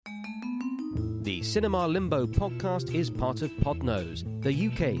The Cinema Limbo podcast is part of Podnose, the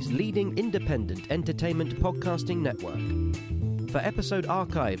UK's leading independent entertainment podcasting network. For episode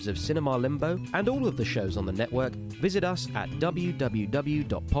archives of Cinema Limbo and all of the shows on the network, visit us at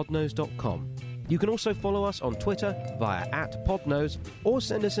www.podnose.com. You can also follow us on Twitter via @Podnose or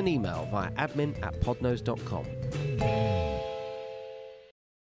send us an email via admin@podnose.com.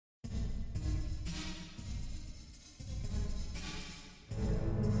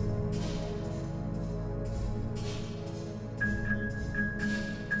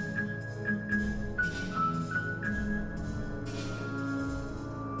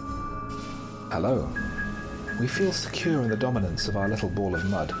 Hello. We feel secure in the dominance of our little ball of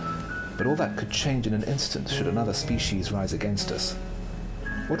mud, but all that could change in an instant should another species rise against us.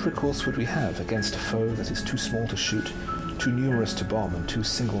 What recourse would we have against a foe that is too small to shoot, too numerous to bomb, and too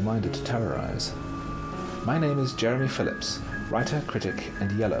single-minded to terrorize? My name is Jeremy Phillips, writer, critic,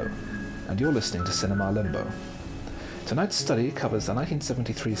 and yellow, and you're listening to Cinema Limbo. Tonight's study covers the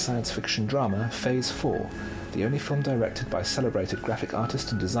 1973 science fiction drama Phase 4, the only film directed by celebrated graphic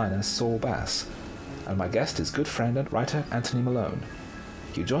artist and designer Saul Bass, and my guest is good friend and writer Anthony Malone.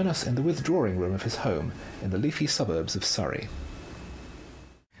 You join us in the withdrawing room of his home in the leafy suburbs of Surrey.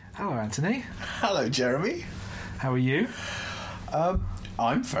 Hello, Anthony. Hello, Jeremy. How are you?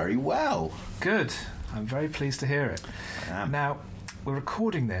 I'm very well. Good. I'm very pleased to hear it. I am. Now, we're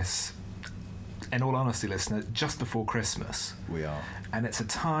recording this, in all honesty, listener, just before Christmas. We are. And it's a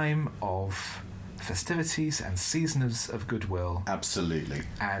time of festivities and seasons of goodwill. Absolutely.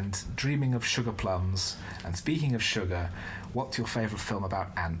 And dreaming of sugar plums. And speaking of sugar, what's your favourite film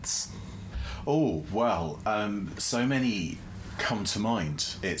about ants? Oh, well, so many come to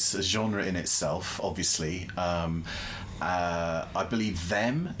mind. It's a genre in itself, obviously. I believe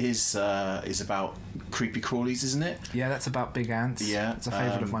Them is about creepy crawlies, isn't it? Yeah, that's about big ants. Yeah. It's a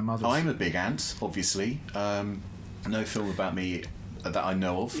favourite of my mother's. I'm a big ant, obviously. No film about me that I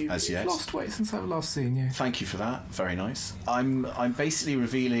know of as yet. You've lost weight since I've last seen you. Thank you for that. Very nice. I'm basically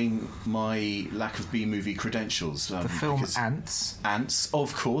revealing my lack of B-movie credentials. The film Ants. Ants,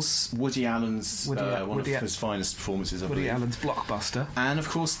 of course. Woody Allen's one of his finest performances, I believe. Woody Allen's blockbuster. And of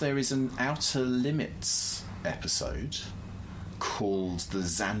course there is an Outer Limits episode called The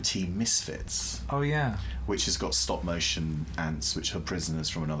Zanti Misfits. Oh yeah. Which has got stop motion ants which are prisoners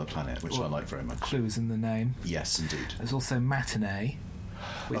from another planet, which I like very much. Clues in the name. Yes, indeed. There's also Matinee,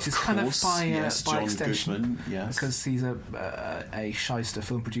 which is course, kind of by John extension, Goodman, yes. because he's a shyster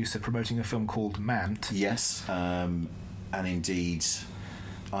film producer promoting a film called Mant. Yes, and indeed,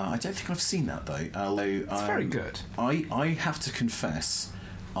 I don't think I've seen that though. Although It's very good. I have to confess,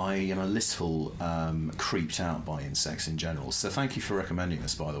 I am a little creeped out by insects in general. So thank you for recommending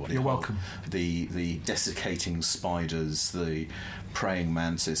this, by the way. You're welcome. The desiccating spiders, the praying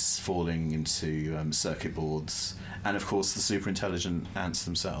mantis falling into circuit boards, and of course the super intelligent ants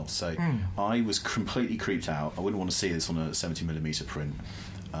themselves. So I was completely creeped out. I wouldn't want to see this on a 70mm print.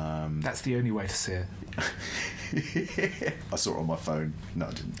 That's the only way to see it. I saw it on my phone. No,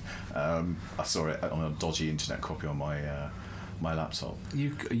 I didn't. I saw it on a dodgy internet copy on my laptop.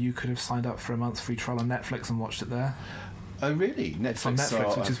 You could have signed up for a month's free trial on Netflix and watched it there. Oh really?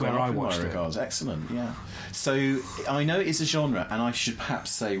 Netflix, which is where I watched it. Excellent, yeah. So I know it's a genre, and I should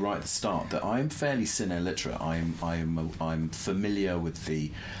perhaps say right at the start that I'm fairly cine literate. I'm familiar with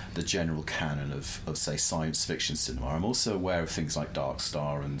the general canon of say science fiction cinema. I'm also aware of things like Dark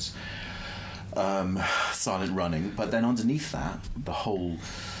Star and Silent Running, but then underneath that, the whole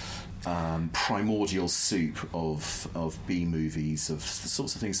primordial soup of B movies, of the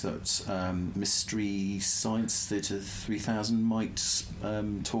sorts of things that Mystery Science Theatre 3000 might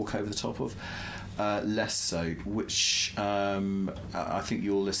talk over the top of, less so, which I think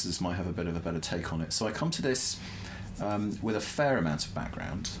your listeners might have a bit of a better take on it. So I come to this with a fair amount of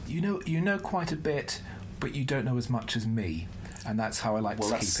background. You know quite a bit, but you don't know as much as me. And that's how I like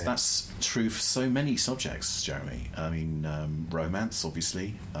to keep it. That's true for so many subjects, Jeremy. I mean, romance,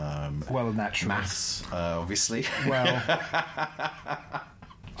 obviously. Well, naturally. Maths, obviously. Well,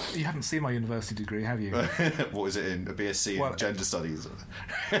 you haven't seen my university degree, have you? What was it in? A BSc in gender studies?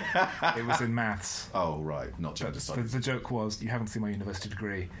 It was in maths. Oh, right, not gender studies. The joke was, you haven't seen my university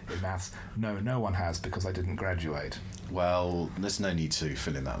degree in maths. No one has, because I didn't graduate. Well, there's no need to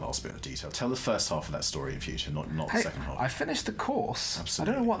fill in that last bit of detail. Tell the first half of that story in future, not the second half. I finished the course.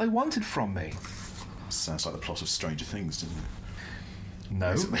 Absolutely. I don't know what they wanted from me. Sounds like the plot of Stranger Things, doesn't it?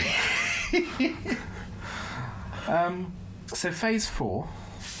 No. So Phase 4.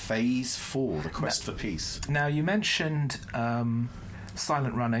 Phase 4, The Quest for Peace. Now, you mentioned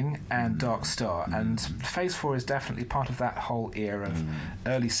Silent Running and Dark Star, and Phase 4 is definitely part of that whole era of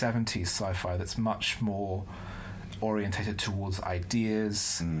early 70s sci-fi that's much more orientated towards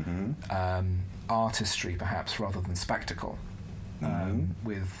ideas, artistry perhaps, rather than spectacle,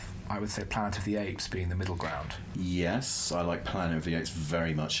 with, I would say, Planet of the Apes being the middle ground. Yes, I like Planet of the Apes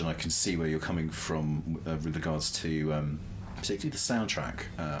very much, and I can see where you're coming from with regards to particularly the soundtrack,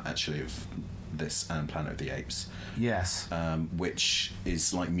 actually, of this and Planet of the Apes. Yes. Which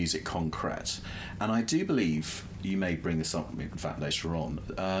is like musique concrète. And I do believe, you may bring this up, in fact, later on,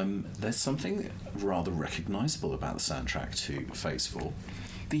 there's something rather recognisable about the soundtrack to Phase 4.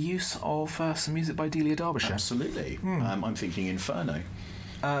 The use of some music by Delia Derbyshire. Absolutely. I'm thinking Inferno.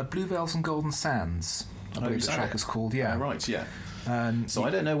 Blue Veils and Golden Sands, I believe the track is called, yeah. Right, yeah. So I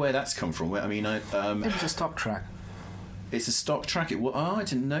don't know where that's come from. I mean, it was a stock track. It's a stock track. I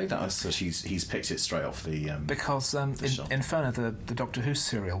didn't know that. So he's picked it straight off the... because Inferno, the Doctor Who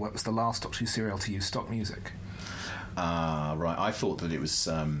serial, what was the last Doctor Who serial to use stock music. Right. I thought that it was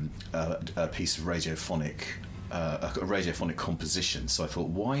a piece of radiophonic... a radiophonic composition. So I thought,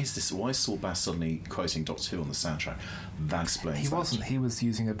 why is Saul Bass suddenly quoting Doctor Who on the soundtrack? That explains He wasn't. He was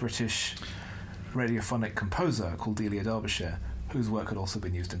using a British radiophonic composer called Delia Derbyshire, whose work had also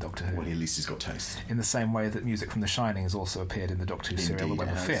been used in Doctor Who. Well, at least he's got taste. In the same way that music from The Shining has also appeared in the Doctor Who serial The Web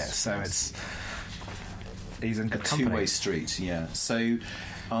of Fear. So he's in good company. Two-way street, yeah. So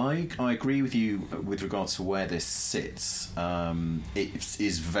I agree with you with regards to where this sits. It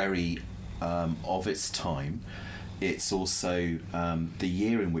is very of its time. It's also the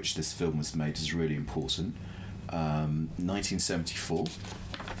year in which this film was made is really important. 1974,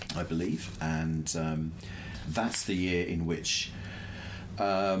 I believe, and that's the year in which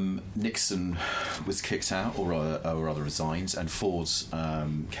Nixon was kicked out, or rather resigned, and Ford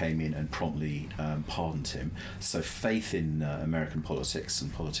came in and promptly pardoned him. So faith in American politics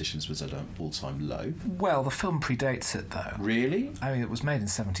and politicians was at an all-time low. Well, the film predates it, though. Really? I mean, it was made in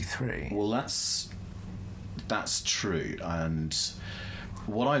 73. Well, that's true. And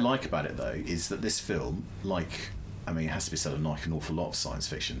what I like about it, though, is that this film, it has to be said, like an awful lot of science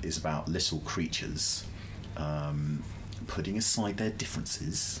fiction, is about little creatures putting aside their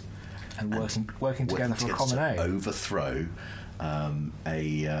differences and working together for a common aim. Overthrow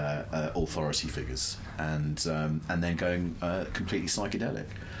authority figures and then going completely psychedelic.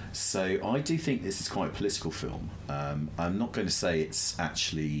 So I do think this is quite a political film. I'm not going to say it's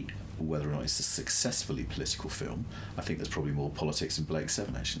actually whether or not it's a successfully political film. I think there's probably more politics in Blake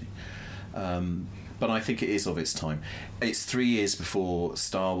 7, actually. But I think it is of its time. It's 3 years before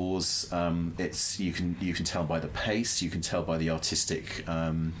Star Wars. You can tell by the pace. You can tell by the artistic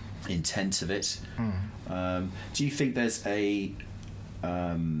intent of it. Do you think there's a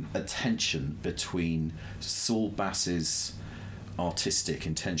tension between Saul Bass's artistic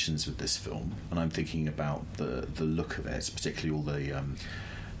intentions with this film, and I'm thinking about the look of it, particularly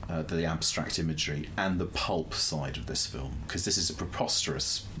all the abstract imagery, and the pulp side of this film, because this is a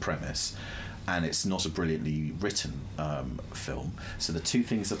preposterous premise and it's not a brilliantly written film. So the two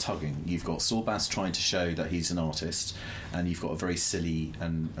things are tugging. You've got Saul Bass trying to show that he's an artist, and you've got a very silly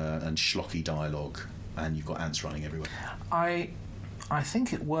and schlocky dialogue, and you've got ants running everywhere. I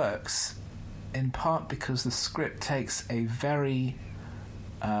think it works in part because the script takes a very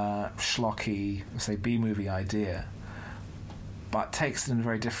schlocky, say, B-movie idea, but takes it in a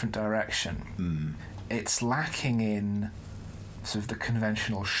very different direction. It's lacking in sort of the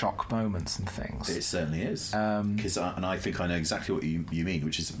conventional shock moments and things. It certainly is. And I think I know exactly what you mean,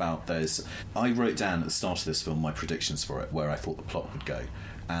 which is about I wrote down at the start of this film my predictions for it, where I thought the plot would go,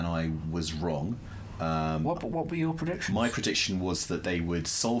 and I was wrong. What were your predictions? My prediction was that they would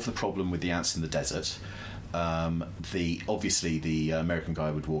solve the problem with the ants in the desert. Obviously the American guy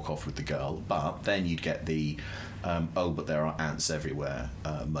would walk off with the girl, but then you'd get the but there are ants everywhere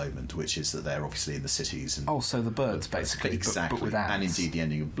moment, which is that they're obviously in the cities. And so the birds, basically, exactly, but with ants. And indeed the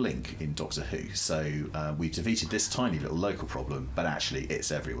ending of Blink in Doctor Who. So we've defeated this tiny little local problem, but actually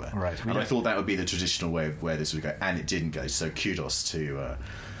it's everywhere. Right. And I thought that would be the traditional way of where this would go, and it didn't go. So kudos to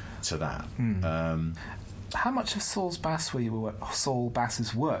that. How much of Saul Bass's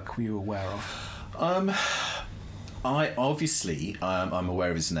work were you aware of? I'm aware of his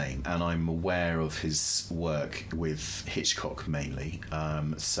name, and I'm aware of his work with Hitchcock mainly.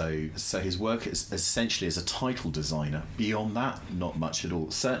 So his work is essentially as a title designer. Beyond that, not much at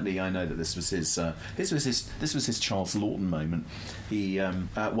all. Certainly, I know that this was his Charles Lawton moment. He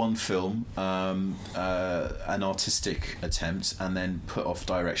one film, an artistic attempt, and then put off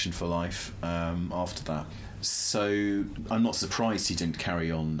direction for life after that. So I'm not surprised he didn't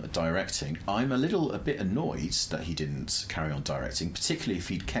carry on directing. I'm a bit annoyed that he didn't carry on directing, particularly if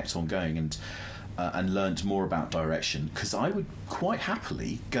he'd kept on going and learned more about direction, because I would quite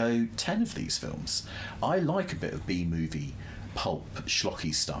happily go 10 of these films. I like a bit of B-movie, pulp,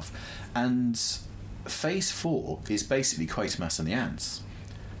 schlocky stuff. And Phase 4 is basically Quatermass and the Ants.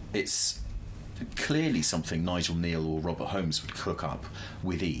 It's clearly something Nigel Neal or Robert Holmes would cook up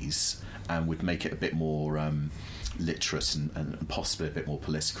with ease and would make it a bit more literate and possibly a bit more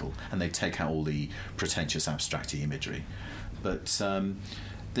political, and they'd take out all the pretentious abstract-y imagery. But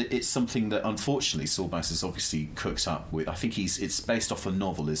it's something that unfortunately Saul Bass has obviously cooked up with. I think it's based off a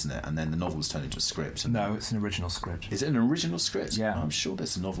novel, isn't it? And then the novel's turned into a script. No, it's an original script. Is it an original script? Yeah. I'm sure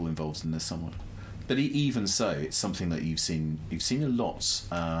there's a novel involved in this somewhat. But even so, it's something that you've seen a lot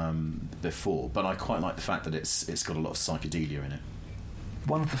before. But I quite like the fact that it's got a lot of psychedelia in it.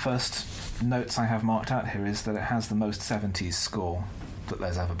 One of the first notes I have marked out here is that it has the most 70s score that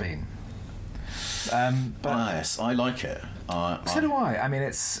there's ever been. Yes, I like it. So do I. I mean,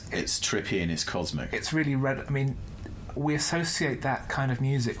 it's trippy and it's cosmic. It's really I mean, we associate that kind of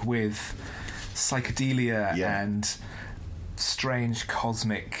music with psychedelia and strange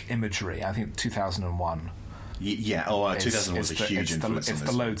cosmic imagery. I think 2001. Yeah. 2001 was a huge influence. It's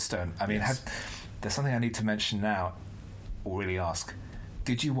the lodestone. I mean, yes. There's something I need to mention now, or really ask.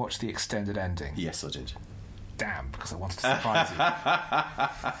 Did you watch the extended ending? Yes, I did. Damn, because I wanted to surprise you.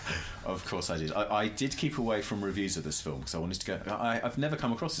 Of course I did. I did keep away from reviews of this film because I wanted to go... I've never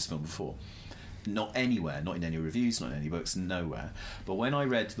come across this film before. Not anywhere, not in any reviews, not in any books, nowhere. But when I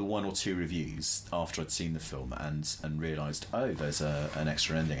read the one or two reviews after I'd seen the film and realised, there's an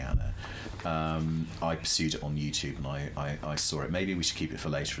extra ending out there, I pursued it on YouTube and I saw it. Maybe we should keep it for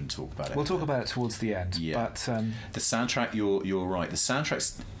later and talk about it. We'll talk about it towards the end. Yeah. But the soundtrack, you're right. The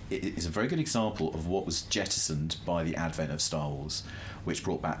soundtrack is a very good example of what was jettisoned by the advent of Star Wars, which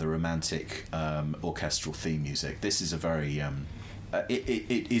brought back the romantic orchestral theme music. This is a very...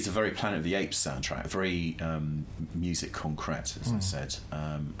 It is a very Planet of the Apes soundtrack, very music concrete, as I said,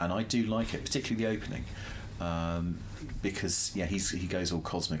 and I do like it, particularly the opening, because he goes all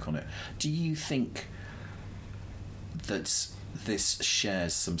cosmic on it. Do you think that this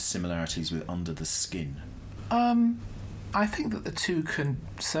shares some similarities with Under the Skin? I think that the two can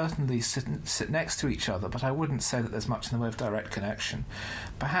certainly sit next to each other, but I wouldn't say that there's much in the way of direct connection.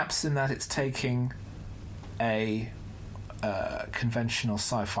 Perhaps in that it's taking a conventional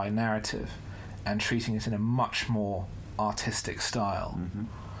sci-fi narrative and treating it in a much more artistic style.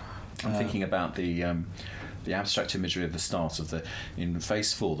 Mm-hmm. I'm thinking about the abstract imagery of the start of in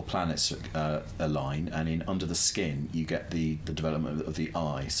Phase 4 the planets align, and in Under the Skin you get the development of the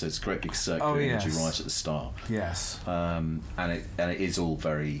eye, so it's great big circular imagery right at the start. Yes. And it is all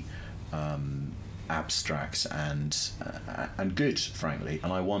very abstract and good, frankly,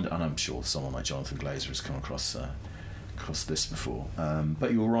 and I wonder, and I'm sure someone like Jonathan Glazer has come across this before,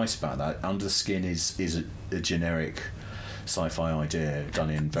 but you're right about that. Under the Skin is a generic sci-fi idea done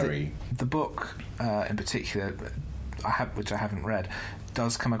in very... The book in particular, which I haven't read,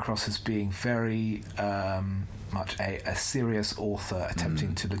 does come across as being very much a serious author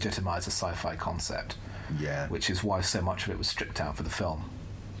attempting to legitimise a sci-fi concept, which is why so much of it was stripped out for the film,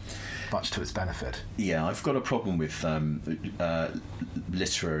 much to its benefit. Yeah, I've got a problem with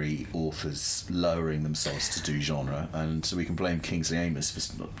literary authors lowering themselves to do genre, and so we can blame Kingsley Amis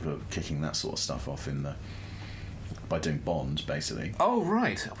for kicking that sort of stuff off by doing Bond, basically. Oh,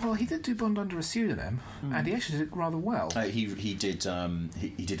 right. Well, he did do Bond under a pseudonym, and he actually did it rather well. He did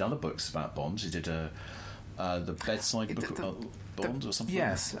other books about Bond. He did the Bedside Book of Bond or something.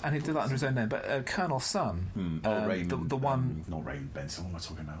 Yes, and he did that under his own name. But Colonel Sun, Raymond, the one, not Raymond Benson. What am I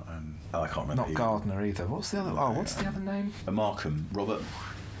talking about? I can't remember. Not Gardner either. What's the other? What's the other name? Markham. Robert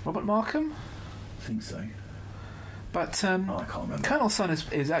Markham. I think so. But I can't remember. Colonel Sun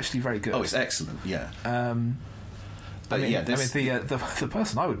is actually very good. Oh, it's excellent. Yeah. The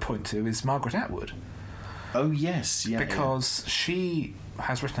person I would point to is Margaret Atwood. Oh yes, because she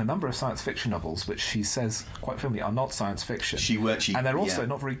has written a number of science fiction novels, which she says quite firmly are not science fiction. And they're also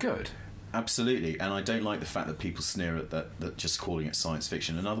not very good. Absolutely, and I don't like the fact that people sneer at that just calling it science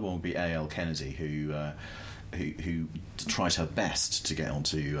fiction. Another one would be A.L. Kennedy, who tried her best to get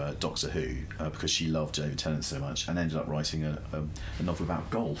onto Doctor Who because she loved David Tennant so much, and ended up writing a novel about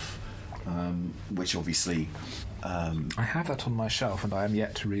golf, which obviously... I have that on my shelf, and I am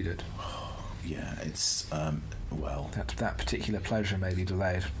yet to read it. Yeah, it's that particular pleasure may be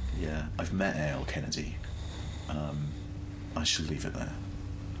delayed. Yeah, I've met A.L. Kennedy. I shall leave it there.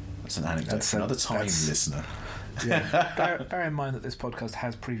 That's an anecdote for another time, listener. Yeah. Bear in mind that this podcast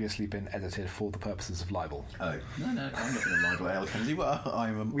has previously been edited for the purposes of libel. Oh, no, I'm not going to libel Elle Kennedy. Well, I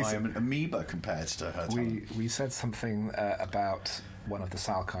am an amoeba compared to her talent. We said something about one of the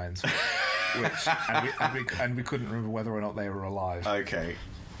Salkinds, and we couldn't remember whether or not they were alive. Okay.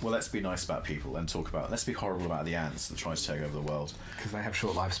 Well, let's be nice about people and let's be horrible about the ants that try to take over the world. Because they have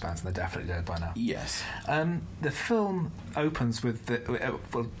short lifespans and they're definitely dead by now. Yes. The film opens with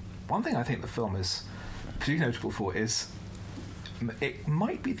one thing I think the film is particularly notable for is it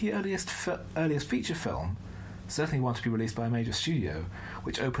might be the earliest feature film, certainly one to be released by a major studio,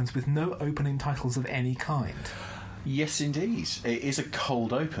 which opens with no opening titles of any kind. Yes, indeed. It is a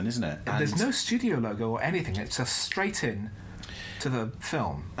cold open, isn't it? And there's no studio logo or anything. It's just straight in to the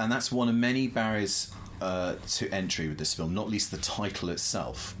film. And that's one of many barriers to entry with this film, not least the title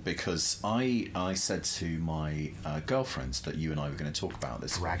itself, because I said to my girlfriends that you and I were going to talk about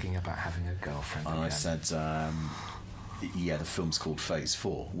this. Bragging about having a girlfriend. And I said, the film's called Phase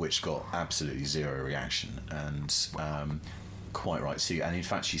 4, which got absolutely zero reaction, and quite right too. And in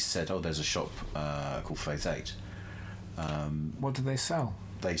fact, she said, there's a shop called Phase 8. What do they sell?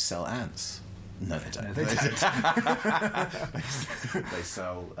 They sell ants. No, they don't. No, they don't. They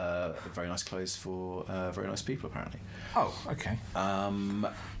sell very nice clothes for very nice people, apparently. Oh, okay.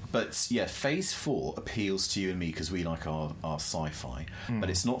 But yeah, Phase 4 appeals to you and me because we like our sci-fi. But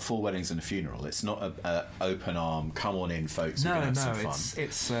it's not 4 Weddings and a Funeral. It's not a open arm, come on in, folks. We're going to have some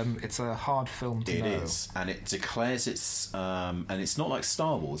fun. It's a hard film to know. It is, and it declares its and it's not like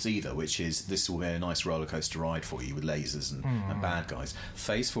Star Wars either, which is this will be a nice roller coaster ride for you with lasers and bad guys.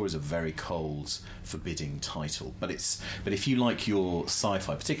 Phase 4 is a very cold, forbidding title, but if you like your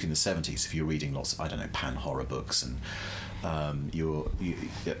sci-fi, particularly in the 70s, if you're reading lots of, I don't know, pan horror books and you're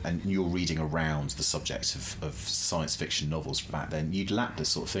reading around the subject of science fiction novels back then, you'd lap this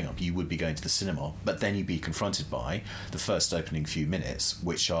sort of thing up. You would be going to the cinema, but then you'd be confronted by the first opening few minutes,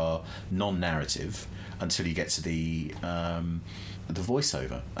 which are non-narrative until you get to the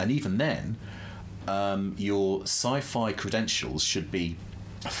voiceover, and even then, your sci-fi credentials should be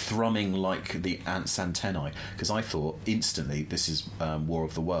thrumming like the ant's antennae. Because I thought instantly, this is War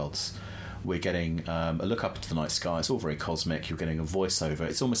of the Worlds. We're getting a look up into the night sky. It's all very cosmic. You're getting a voiceover.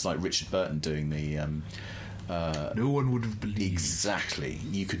 It's almost like Richard Burton doing the... no one would have believed. Exactly.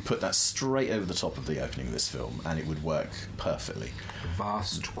 You could put that straight over the top of the opening of this film and it would work perfectly.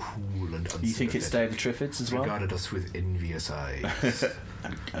 Vast, cool and You think it's David Triffids as well? Regarded us with envious eyes.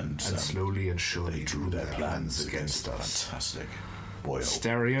 and slowly and surely drew their plans against us. Fantastic. Boyle.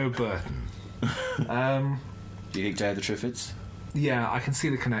 Stereo Burton. Do you think David Triffids? Yeah, I can see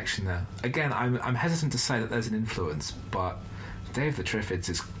the connection there. Again, I'm hesitant to say that there's an influence, but Dave the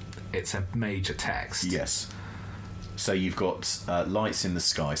Triffids it's a major text. Yes. So you've got lights in the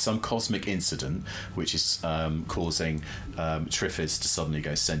sky, some cosmic incident which is causing Triffids to suddenly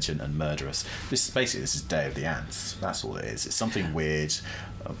go sentient and murderous. This is Day of the Ants. That's all it is. It's something weird.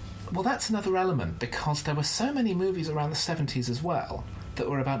 Well, that's another element, because there were so many movies around the 70s as well that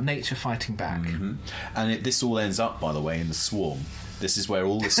were about nature fighting back. Mm-hmm. And this all ends up, by the way, in The Swarm. This is where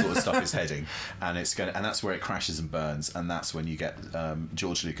all this sort of stuff is heading, and and that's where it crashes and burns, and that's when you get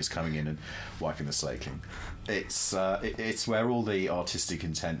George Lucas coming in and wiping the slate clean. It's where all the artistic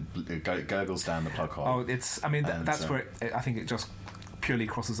intent gurgles down the plug hole. That's where I think it just purely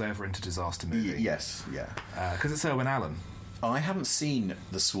crosses over into disaster movie. Yes, yeah. Because it's Irwin Allen. I haven't seen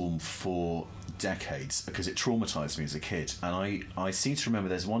The Swarm for decades because it traumatised me as a kid, and I seem to remember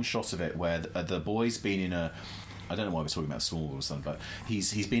there's one shot of it where the boy's been in a... I don't know why we're talking about swarm or something, but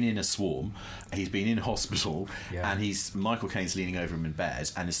he's been in a swarm, he's been in hospital, and Michael Caine's leaning over him in bed,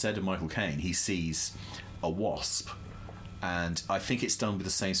 and instead of Michael Caine, he sees a wasp, and I think it's done with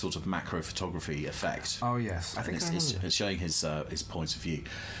the same sort of macro photography effect. Oh yes, I think it's showing his point of view.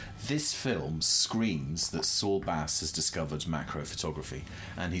 This film screams that Saul Bass has discovered macro photography,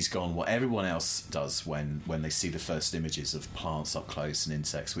 and he's gone what everyone else does when they see the first images of plants up close and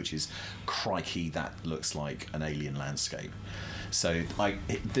insects, which is, crikey, that looks like an alien landscape. So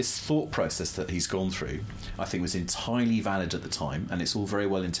this thought process that he's gone through, I think, was entirely valid at the time, and it's all very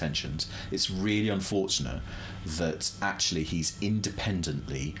well intentioned. It's really unfortunate that actually he's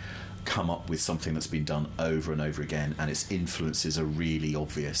independently come up with something that's been done over and over again, and its influences are really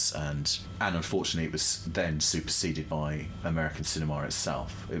obvious, and unfortunately it was then superseded by American cinema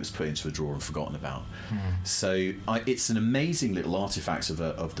itself. It was put into a drawer and forgotten about. So it's an amazing little artifact of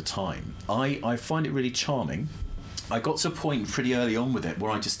the time. I find it really charming. I got to a point pretty early on with it where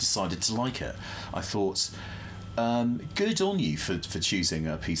I just decided to like it. I thought, good on you for choosing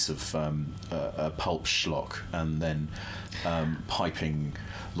a piece of a pulp schlock and then piping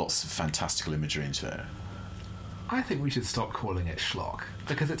lots of fantastical imagery into it. I think we should stop calling it schlock,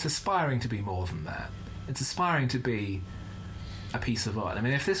 because it's aspiring to be more than that. It's aspiring to be a piece of art. I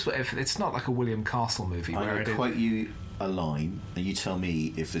mean, if it's not like a William Castle movie where I quote you a line, and you tell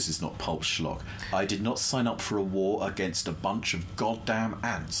me if this is not pulp schlock. I did not sign up for a war against a bunch of goddamn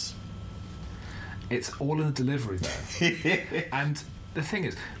ants. It's all in the delivery, though. And the thing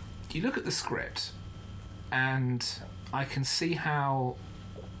is, you look at the script, and I can see how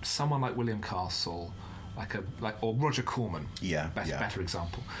someone like William Castle, or Roger Corman, better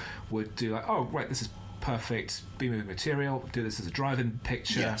example, would do like, oh right, this is perfect B-movie material. Do this as a drive-in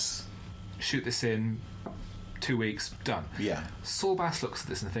picture. Yes. Shoot this in 2 weeks. Done. Yeah. Saul Bass looks at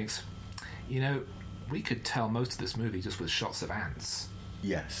this and thinks, we could tell most of this movie just with shots of ants.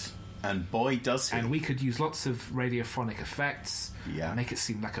 Yes. And boy, does he. And we could use lots of radiophonic effects. Yeah. And make it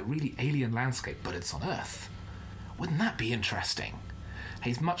seem like a really alien landscape, but it's on Earth. Wouldn't that be interesting?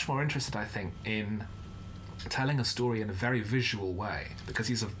 He's much more interested, I think, in telling a story in a very visual way, because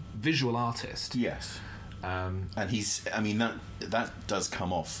he's a visual artist. Yes. And that does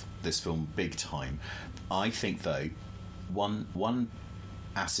come off this film big time. I think, though, one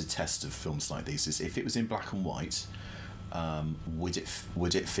acid test of films like these is if it was in black and white, would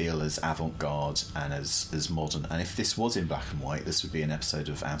it feel as avant-garde and as modern? And if this was in black and white, this would be an episode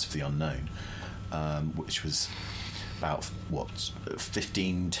of Out of the Unknown, which was about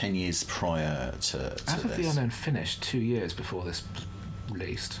 10 years prior to Out of this. the Unknown finished 2 years before this was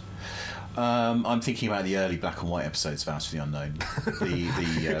released. I'm thinking about the early black and white episodes of Out of the Unknown.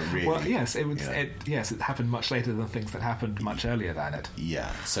 The really, well, yes, it happened much later than things that happened much earlier than it.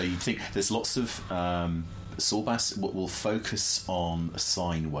 Yeah, so you think there's lots of Saul Bass will focus on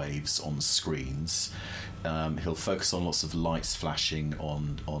sine waves on screens. He'll focus on lots of lights flashing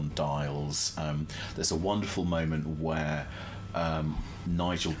on dials. There's a wonderful moment where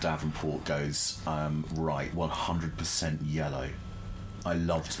Nigel Davenport goes right 100% yellow. I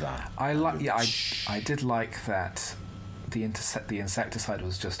loved that. I did like that. The insecticide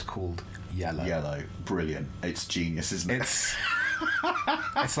was just called yellow. Yellow, brilliant. It's genius, isn't it?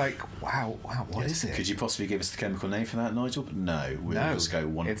 It's like wow. What is it? Could you possibly give us the chemical name for that, Nigel? No, we'll just go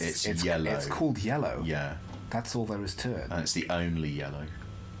one. It's yellow. It's called yellow. Yeah, that's all there is to it. And it's the only yellow.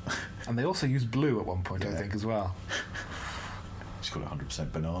 And they also use blue at one point, I think, as well. She's called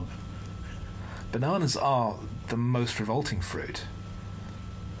 100% banana. Bananas are the most revolting fruit.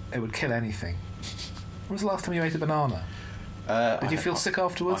 It would kill anything. When was the last time you ate a banana? Did you feel sick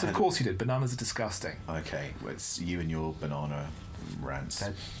afterwards? Of course you did. Bananas are disgusting. Okay, well, it's you and your banana rants.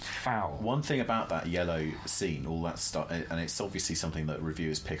 They're foul. One thing about that yellow scene, all that stuff, and it's obviously something that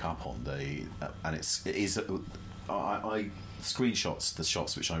reviewers pick up on. I screenshots the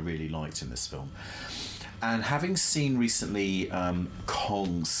shots which I really liked in this film. And having seen recently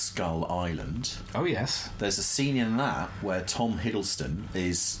Kong Skull Island, oh yes, there's a scene in that where Tom Hiddleston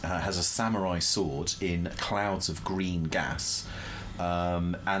has a samurai sword in clouds of green gas,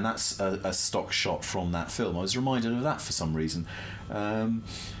 and that's a stock shot from that film. I was reminded of that for some reason.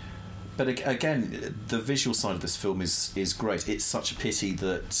 But again, the visual side of this film is great. It's such a pity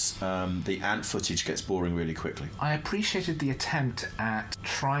that the ant footage gets boring really quickly. I appreciated the attempt at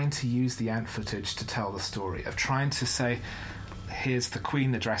trying to use the ant footage to tell the story, of trying to say, here's the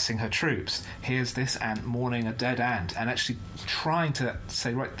Queen addressing her troops, here's this ant mourning a dead ant, and actually trying to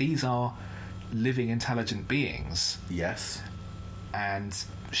say, right, these are living, intelligent beings. Yes. And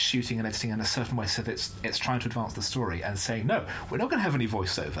shooting and editing in a certain way so that it's trying to advance the story, and saying, no, we're not going to have any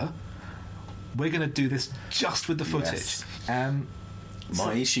voiceover. We're going to do this just with the footage. Yes.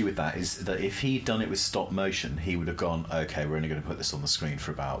 My issue with that is that if he'd done it with stop motion, he would have gone, okay, we're only going to put this on the screen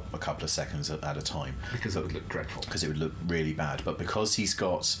for about a couple of seconds at a time. Because it would look dreadful. Because it would look really bad. But because he's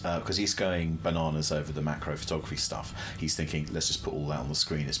going bananas over the macro photography stuff, he's thinking, let's just put all that on the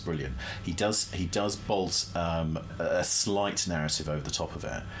screen. It's brilliant. He does bolt a slight narrative over the top of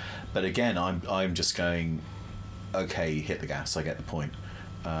it. But again, I'm just going, okay, hit the gas. I get the point.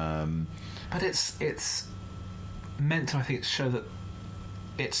 But it's meant to, I think, show that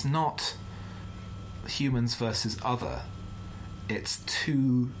it's not humans versus other. It's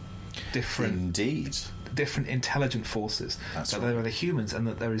two different intelligent forces. That's that right. There are the humans, and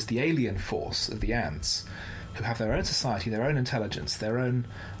that there is the alien force of the ants, who have their own society, their own intelligence, their own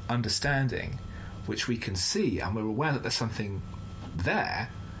understanding, which we can see, and we're aware that there's something there,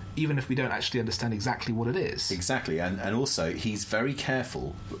 even if we don't actually understand exactly what it is. Exactly, and also he's very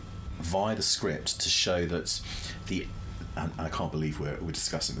careful via the script to show that and I can't believe we're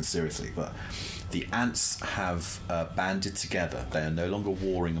discussing this seriously, but the ants have banded together. They are no longer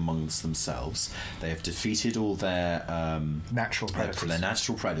warring amongst themselves. They have defeated all their natural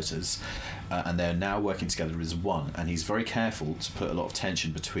predators, and they're now working together as one. And he's very careful to put a lot of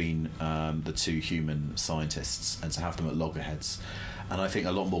tension between the two human scientists and to have them at loggerheads. And I think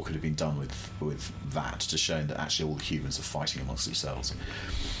a lot more could have been done with that, to show that actually all the humans are fighting amongst themselves.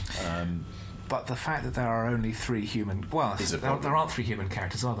 But the fact that there are only 3 human... Well, there aren't 3 human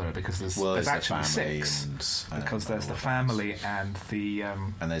characters, are there? Because there's actually 6. Because there's the family and the...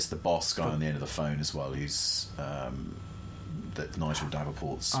 and there's the boss guy on the end of the phone as well, who's... that Nigel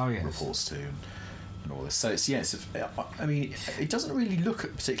Davenport's reports to, and all this. So I mean, it doesn't really look a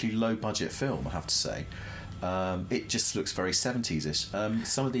particularly low-budget film, I have to say. It just looks very 70s-ish.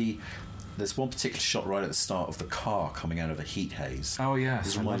 There's one particular shot right at the start of the car coming out of a heat haze. Oh yes,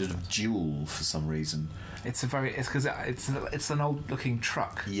 it's reminded of Duel for some reason. It's because it's an old-looking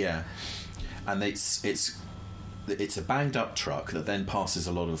truck. Yeah, and it's a banged up truck that then passes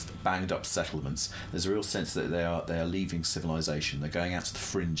a lot of banged up settlements. There's a real sense that they are leaving civilization. They're going out to the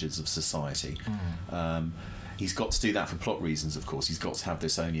fringes of society. He's got to do that for plot reasons, of course. He's got to have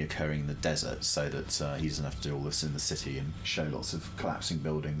this only occurring in the desert so that he doesn't have to do all this in the city and show lots of collapsing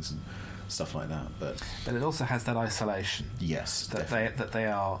buildings and stuff like that. But it also has that isolation. Yes, that they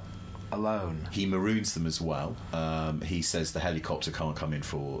are alone. He maroons them as well. He says the helicopter can't come in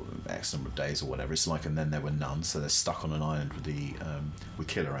for X number of days or whatever. It's like, and then there were none, so they're stuck on an island with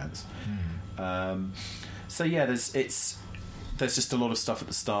killer ants. So yeah, there's just a lot of stuff at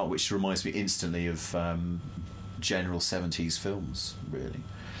the start which reminds me instantly of general 70s films, really.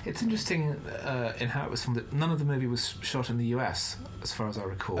 It's interesting in how it was filmed. None of the movie was shot in the US, as far as I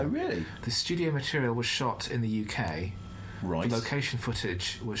recall. Oh, really? The studio material was shot in the UK. Right. The location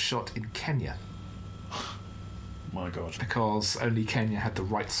footage was shot in Kenya. My God. Because only Kenya had the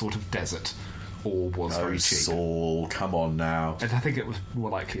right sort of desert, or was very cheap. Saul, come on now. And I think it was more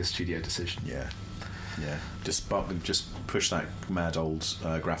likely a studio decision. Yeah. Just push that mad old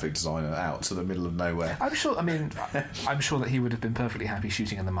graphic designer out to the middle of nowhere. I'm sure that he would have been perfectly happy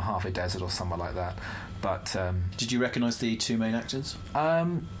shooting in the Mojave Desert or somewhere like that. But did you recognise the 2 main actors?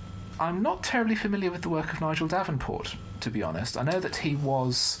 I'm not terribly familiar with the work of Nigel Davenport, to be honest. I know that he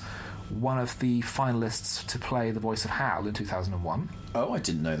was one of the finalists to play the voice of Hal in 2001. Oh, I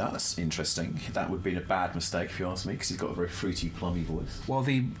didn't know that. That's interesting. That would have been a bad mistake if you ask me, because he's got a very fruity, plummy voice. Well,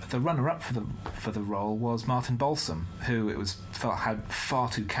 the runner-up for the role was Martin Balsam, who had far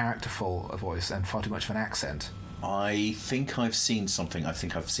too characterful a voice and far too much of an accent. I think I've seen something. I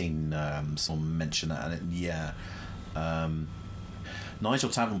think I've seen someone mention that, and yeah. Nigel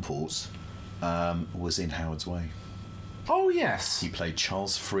Davenport was in Howard's Way. Oh, yes. He played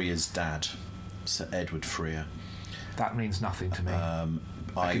Charles Freer's dad, Sir Edward Freer. That means nothing to me.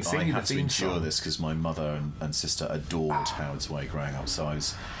 I had to endure this because my mother and sister adored Howard's Way growing up, so I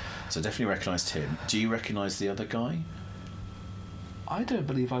definitely recognised him. Do you recognise the other guy? I don't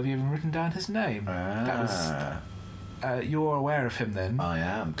believe I've even written down his name. That was... you're aware of him then? I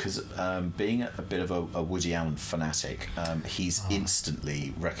am, because being a bit of a Woody Allen fanatic, he's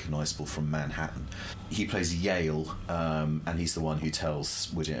instantly recognisable from Manhattan. He plays Yale, and he's the one who tells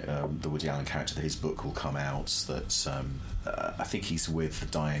the Woody Allen character that his book will come out, that I think he's with the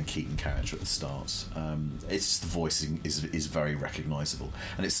Diane Keaton character at the start. It's just the voicing is very recognisable,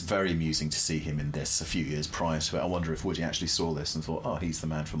 and it's very amusing to see him in this a few years prior to it. I wonder if Woody actually saw this and thought, oh, he's the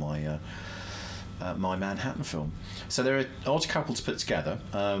man for my Manhattan film. So they're an odd couple to put together.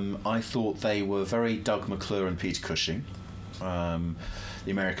 I thought they were very Doug McClure and Peter Cushing, the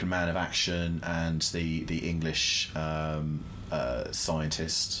American man of action and the English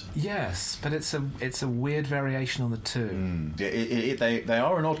scientist. Yes, but it's a weird variation on the two. They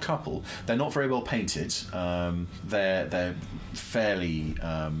are an odd couple. They're not very well painted. They're fairly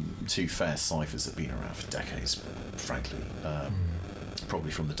two fair ciphers that have been around for decades, frankly.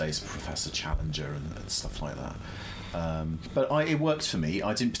 Probably from the days of Professor Challenger and stuff like that. But it worked for me.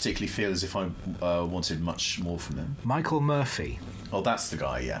 I didn't particularly feel as if I wanted much more from them. Michael Murphy. Oh, that's the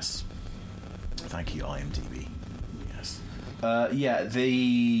guy, yes. Thank you, IMDb. Yes. The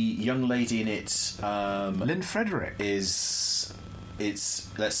young lady in it... Lynn Frederick. Let's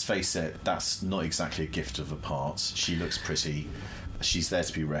face it, that's not exactly a gift of a part. She looks pretty. She's there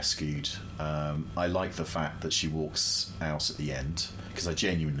to be rescued. I like the fact that she walks out at the end, because I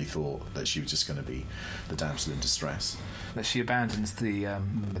genuinely thought that she was just going to be the damsel in distress. That she abandons the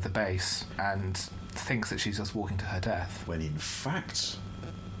base and thinks that she's just walking to her death. When in fact...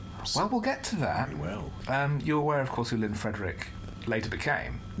 Well, we'll get to that. Very well. You're aware, of course, who Lynn Frederick later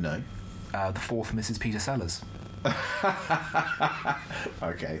became? No. The fourth Mrs. Peter Sellers.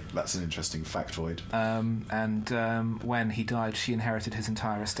 Okay, that's an interesting factoid. And when he died, she inherited his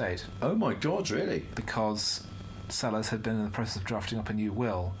entire estate Oh my God, really? because Sellers had been in the process of drafting up a new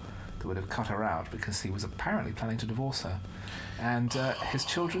will that would have cut her out because he was apparently planning to divorce her. And his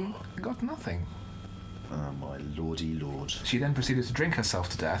children got nothing. Oh my lordy lord. She then proceeded to drink herself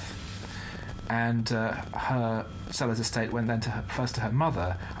to death, and her Sellers' estate went then first to her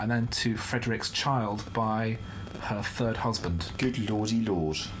mother, and then to Frederick's child by her third husband. Good lordy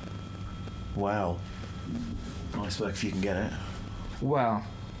lord. Wow. Nice work if you can get it. Well,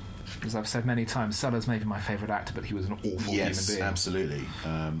 as I've said many times, Sellers may be my favourite actor, but he was an awful human Yes, being. absolutely.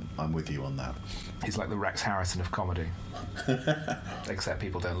 I'm with you on that. He's like the Rex Harrison of comedy. Except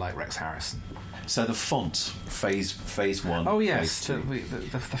people don't like Rex Harrison. So the font, phase one. Oh yes, phase two.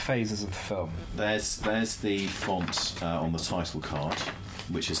 the phases of the film. There's the font on the title card,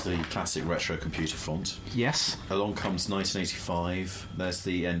 which is the classic retro computer font. Yes. Along comes 1985. There's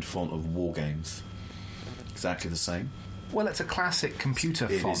the end font of War Games. Exactly the same. Well, it's a classic computer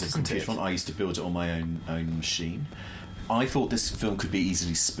font, It is a isn't computer it? font. I used to build it on my own machine. I thought this film could be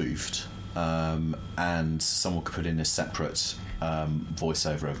easily spoofed, and someone could put in a separate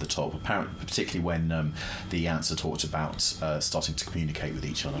voiceover over the top. Apparently, particularly when the answer talked about starting to communicate with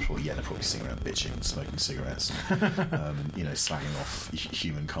each other. I thought, yeah, they're probably sitting around bitching, smoking cigarettes, slagging off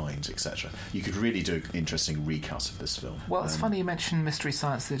humankind, etc. You could really do an interesting recut of this film. Well, it's funny you mentioned Mystery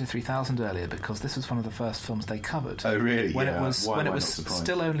Science Theater 3000 earlier, because this was one of the first films they covered. Oh, really? When Yeah. it was Why when am it I was not surprised?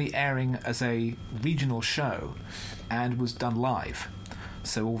 still only airing as a regional show, and was done live.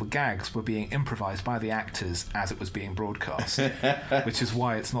 So all the gags were being improvised by the actors as it was being broadcast, which is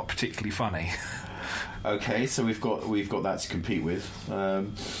why it's not particularly funny. Okay, so we've got that to compete with.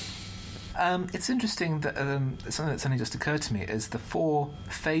 It's interesting that something that's only just occurred to me is the 4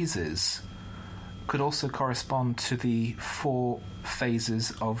 phases could also correspond to the 4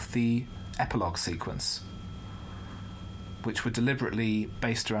 phases of the epilogue sequence, which were deliberately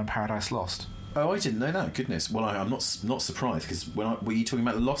based around Paradise Lost. Oh, I didn't know that. Goodness. Well, I'm not surprised, because were you talking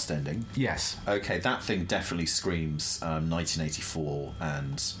about the Lost ending? Yes. Okay, that thing definitely screams 1984,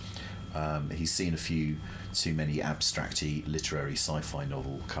 and he's seen a few too many abstracty literary sci-fi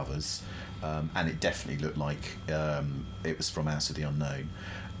novel covers, and it definitely looked like it was from Out of the Unknown.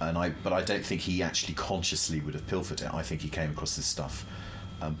 But I don't think he actually consciously would have pilfered it. I think he came across this stuff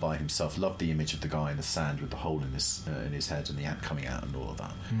by himself. Loved the image of the guy in the sand with the hole in his head and the ant coming out and all of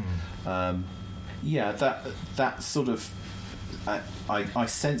that. Yeah, that sort of... I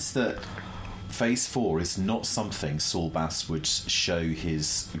sense that Phase 4 is not something Saul Bass would show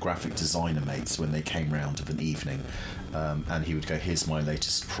his graphic designer mates when they came round of an evening, and he would go, "Here's my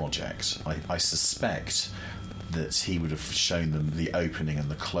latest project." I suspect that he would have shown them the opening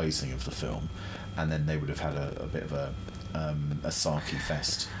and the closing of the film, and then they would have had a bit of a sarky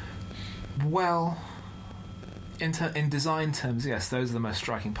fest. Well, in design terms, yes, those are the most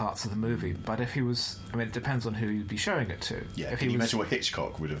striking parts of the movie. But if he was... I mean, it depends on who you'd be showing it to. Yeah, if can he you was, imagine what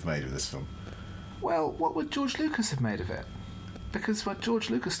Hitchcock would have made of this film? Well, what would George Lucas have made of it? Because George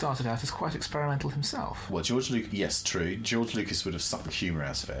Lucas started out as quite experimental himself. Well, yes, true. George Lucas would have sucked the humour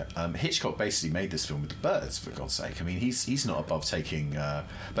out of it. Hitchcock basically made this film with the birds, for God's sake. I mean, he's not above taking...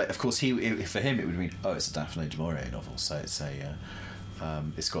 but, of course, for him, it would mean, it's a Daphne du Maurier novel, so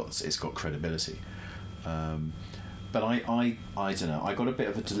it's got credibility. But I don't know. I got a bit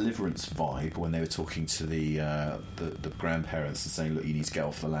of a Deliverance vibe when they were talking to the grandparents and saying, "Look, you need to get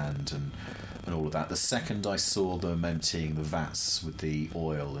off the land," and all of that. The second I saw them emptying the vats with the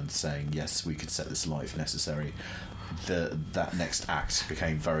oil and saying, "Yes, we could set this alight if necessary," that next act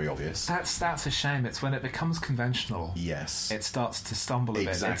became very obvious. That's a shame. It's when it becomes conventional. Yes, it starts to stumble a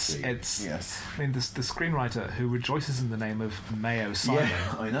exactly. bit. It's yes. I mean, the screenwriter who rejoices in the name of Mayo Simon.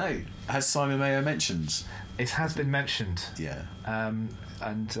 Yeah, I know. Has Simon Mayo mentioned? It has been mentioned. Yeah.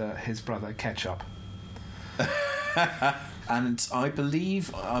 And his brother Ketchup. And I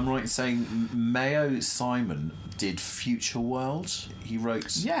believe I'm right in saying Mayo Simon did Future World. He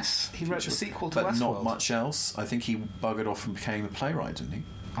wrote... Yes, he wrote the sequel to Westworld. Westworld. But not much else. I think he buggered off and became a playwright, didn't he?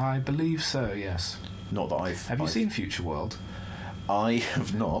 I believe so, yes. Not that I've... Have you seen Future World? I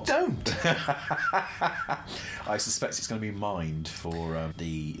have not. Don't! I suspect it's going to be mined for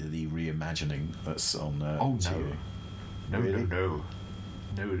the reimagining that's on TV. No, really? no.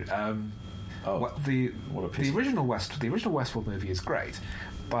 The original Westworld movie is great,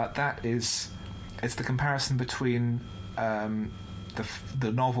 but it's the comparison between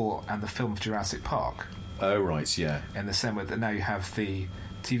the novel and the film of Jurassic Park. Oh right, yeah. In the same way that now you have the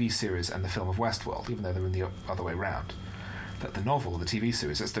TV series and the film of Westworld, even though they're in the other way round. that the novel, the TV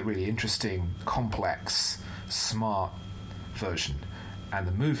series, is the really interesting, complex, smart version, and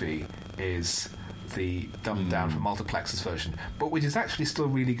the movie is the dumbed down from multiplexes version, but which is actually still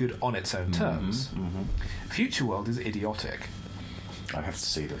really good on its own terms. Future World is idiotic. I have to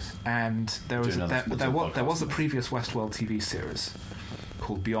see this. And there was a podcast. previous Westworld TV series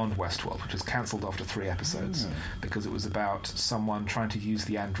called Beyond Westworld, which was cancelled after 3 episodes because it was about someone trying to use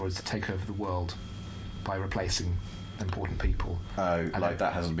the androids to take over the world by replacing important people. Oh, and like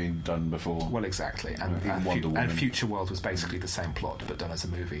that hasn't been done before. Well, exactly. And Future World was basically the same plot, but done as a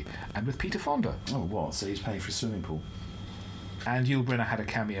movie, and with Peter Fonda. Oh, what? So he's paying for a swimming pool? And Yul Brynner had a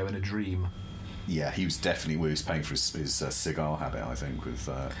cameo in A Dream. Yeah, he was paying for his cigar habit, I think, with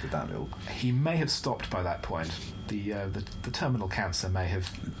that little... He may have stopped by that point. The terminal cancer may have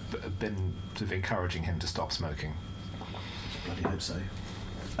been sort of encouraging him to stop smoking. Bloody hope so.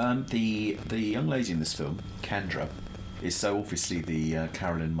 The young lady in this film, Kendra, is so obviously the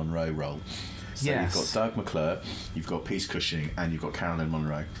Carolyn Munro role. So yes. You've got Doug McClure, you've got Peter Cushing, and you've got Carolyn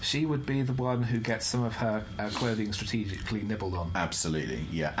Munro. She would be the one who gets some of her clothing strategically nibbled on. Absolutely,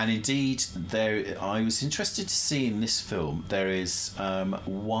 yeah. And indeed, I was interested to see in this film, there is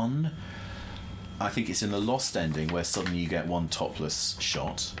one, I think it's in the Lost ending, where suddenly you get one topless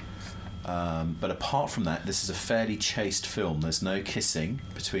shot. But apart from that, this is a fairly chaste film. There's no kissing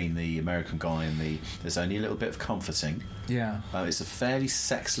between the American guy and there's only a little bit of comforting. Yeah. It's a fairly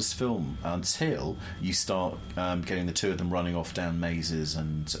sexless film until you start getting the two of them running off down mazes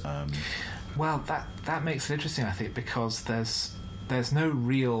and... Well, that makes it interesting, I think, because there's no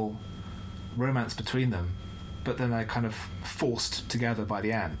real romance between them, but then they're kind of forced together by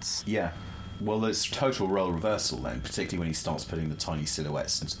the ants. Yeah. Well, it's total role reversal then, particularly when he starts putting the tiny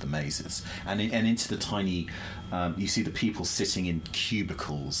silhouettes into the mazes and into the tiny. You see the people sitting in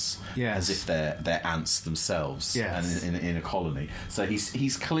cubicles, as if they're ants themselves, and in a colony. So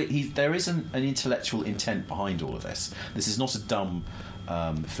he's clear. There is an intellectual intent behind all of this. This is not a dumb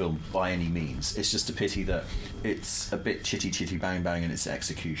film by any means. It's just a pity that it's a bit chitty bang bang in its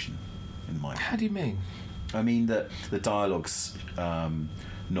execution. In my How do you mean? I mean that the dialogue's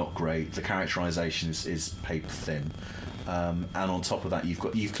not great. The characterisation is paper thin, and on top of that,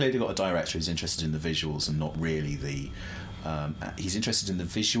 you've clearly got a director who's interested in the visuals and not really the. He's interested in the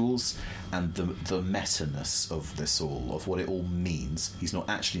visuals and the meta-ness of this all, of what it all means. He's not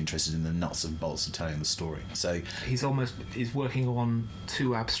actually interested in the nuts and bolts of telling the story. So he's working on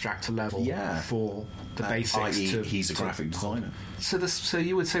too abstract a level for the basics. I.e., he's a graphic designer. So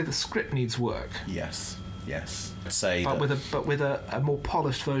you would say the script needs work. Yes. But with a more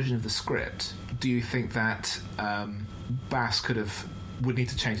polished version of the script, do you think that Bass would need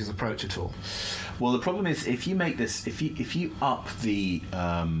to change his approach at all? Well, the problem is if you make this, if you ramped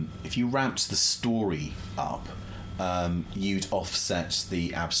the story up, you'd offset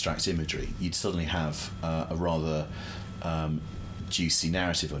the abstract imagery. You'd suddenly have a rather juicy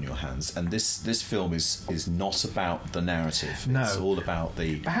narrative on your hands, and this film is not about the narrative. No. It's all about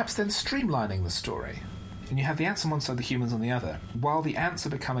perhaps then streamlining the story. And you have the ants on one side, the humans on the other. While the ants are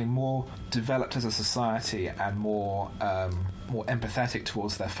becoming more developed as a society and more empathetic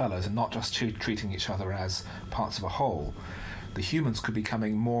towards their fellows and not just treating each other as parts of a whole, the humans could be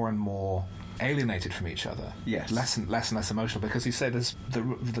becoming more and more alienated from each other. Yes. Less and less emotional, because you say there's the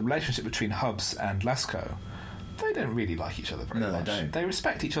relationship between Hubs and Lesko. They don't really like each other very much. No, they don't. They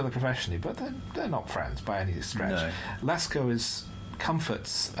respect each other professionally, but they're not friends by any stretch. No. Lesko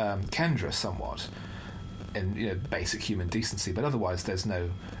comforts Kendra somewhat in basic human decency, but otherwise there's no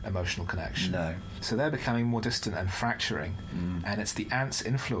emotional connection. No. So they're becoming more distant and fracturing, and it's the ants'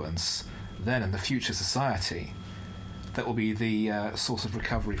 influence then in the future society that will be the source of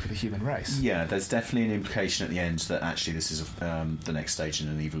recovery for the human race. Yeah, there's definitely an implication at the end that actually this is the next stage in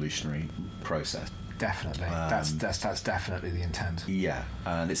an evolutionary process. Definitely, that's definitely the intent. Yeah,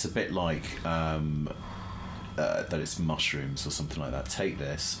 and it's a bit like that it's mushrooms or something like that. Take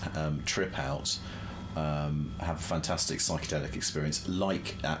this, trip out, have a fantastic psychedelic experience,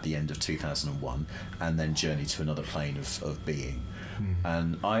 like at the end of 2001, and then journey to another plane of being.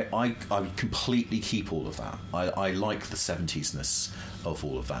 And I completely keep all of that. I like the 70s-ness of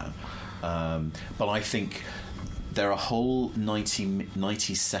all of that, but I think there are whole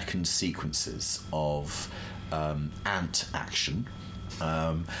 90-second sequences of ant action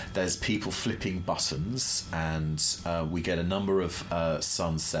There's people flipping buttons, and we get a number of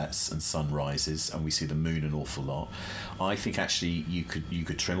sunsets and sunrises, and we see the moon an awful lot. I think actually you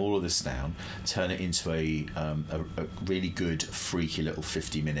could trim all of this down, turn it into a really good, freaky little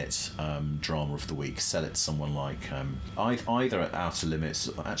 50-minute drama of the week. Sell it to someone like either at Outer Limits.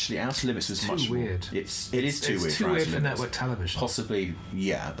 Actually, Outer Limits was much weird. It is too weird. It's too weird for network television. Possibly,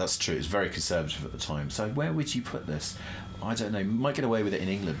 yeah, that's true. It's very conservative at the time. So where would you put this? I don't know. You might get away with it in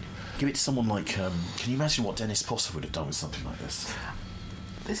England. Give it to someone like... can you imagine what Dennis Potter would have done with something like this?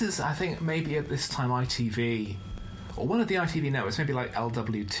 This is, I think, maybe at this time ITV, or one of the ITV networks, maybe like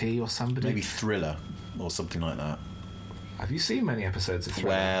LWT or somebody. Maybe Thriller or something like that. Have you seen many episodes of Thriller?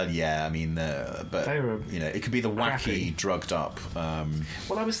 Well, yeah, I mean, but it could be the wacky, crappy. drugged up.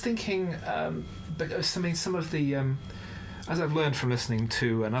 Well, I was thinking, because I mean, some of the, as I've learned from listening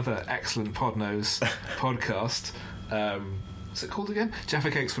to another excellent Podnose podcast, what's it called again?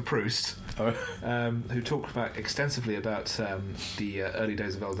 Jaffa Cakes for Proust, who talked extensively about the early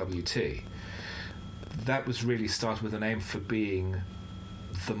days of LWT. That was really started with an aim for being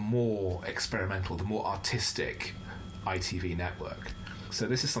the more experimental, the more artistic ITV network. So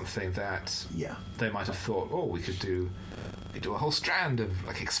this is something that they might have thought, oh, we could do a whole strand of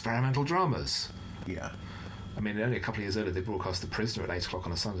like experimental dramas. Yeah. I mean, only a couple of years earlier they broadcast The Prisoner at 8 o'clock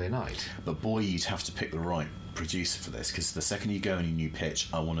on a Sunday night. But boy, you'd have to pick the right producer for this, because the second you go and you pitch,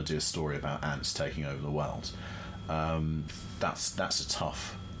 I want to do a story about ants taking over the world. That's a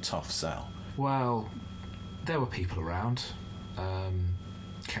tough sell. Well, there were people around.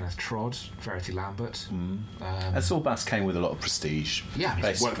 Kenneth Trodd, Verity Lambert. And Saul Bass came with a lot of prestige. Yeah,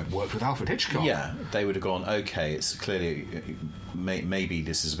 he worked with Alfred Hitchcock. Yeah, they would have gone, okay, it's clearly... maybe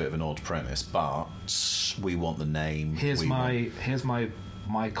this is a bit of an odd premise, but we want the name. Here's my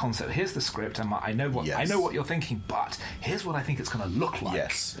concept. Here's the script, and I know what you're thinking, but here's what I think it's going to look like.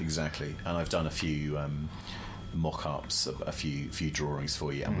 Yes, exactly. And I've done a few mock-ups, a few drawings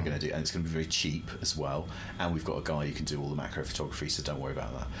for you, and we're going to do, and it's going to be very cheap as well. And we've got a guy who can do all the macro photography, so don't worry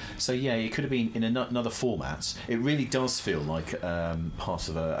about that. So yeah, it could have been in another format. It really does feel like part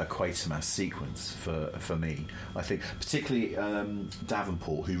of a Quatermass sequence for me. I think particularly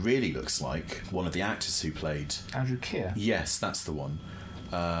Davenport, who really looks like one of the actors who played Andrew Keir. Yes, that's the one.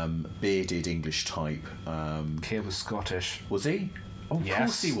 Bearded English type. Keir was Scottish. Was he? Oh, of yes.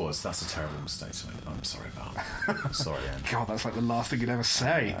 course he was. That's a terrible mistake to make. I'm sorry about that. I'm sorry, Anne. God, that's like the last thing you'd ever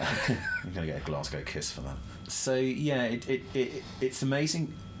say. You're going to get a Glasgow kiss for that. So, yeah, it's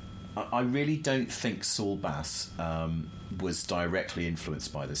amazing. I really don't think Saul Bass was directly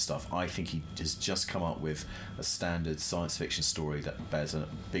influenced by this stuff. I think he has just come up with a standard science fiction story that bears a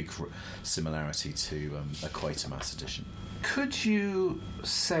big similarity to a Quatermass edition. Could you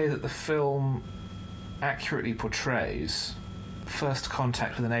say that the film accurately portrays first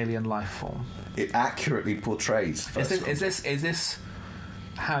contact with an alien life form? It accurately portrays first contact. Is this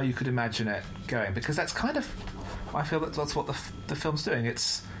how you could imagine it going? Because that's kind of, I feel that's what the film's doing.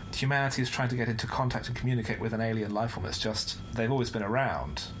 It's humanity is trying to get into contact and communicate with an alien life form. It's just they've always been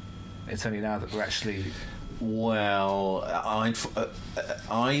around. It's only now that we're actually... Well,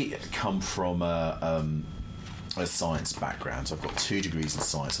 I come from a science background. I've got 2 degrees in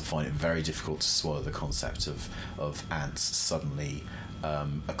science. I find it very difficult to swallow the concept of ants suddenly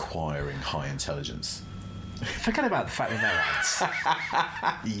acquiring high intelligence. Forget about the fact that they're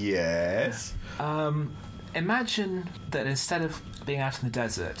ants. Yes. Imagine that instead of being out in the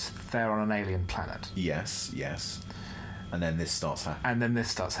desert, they're on an alien planet. Yes. And then this starts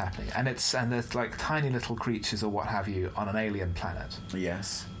happening. And there's like tiny little creatures or what have you on an alien planet.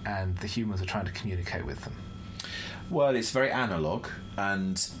 Yes. And the humans are trying to communicate with them. Well, it's very analogue,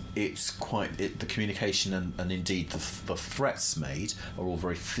 and it's the communication and indeed the threats made are all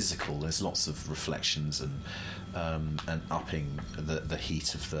very physical. There's lots of reflections and upping the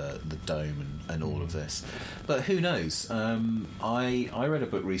heat of the dome and all of this. But who knows? I read a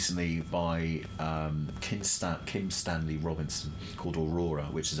book recently by Kim Stanley Robinson called Aurora,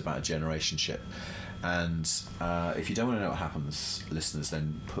 which is about a generation ship. And if you don't want to know what happens, listeners,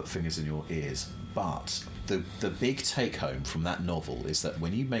 then put fingers in your ears. But the big take-home from that novel is that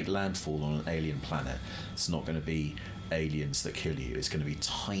when you make landfall on an alien planet, it's not going to be aliens that kill you. It's going to be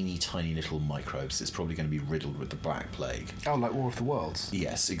tiny, tiny little microbes. It's probably going to be riddled with the Black Plague. Oh, like War of the Worlds?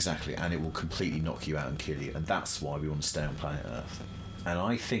 Yes, exactly. And it will completely knock you out and kill you. And that's why we want to stay on planet Earth. And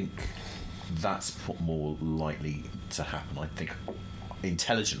I think that's more likely to happen. I think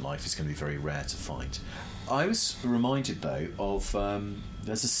intelligent life is going to be very rare to find. I was reminded, though, of...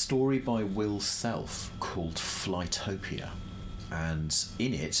 there's a story by Will Self called Flightopia. and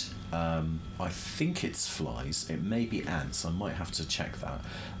in it, I think it's flies. It may be ants. I might have to check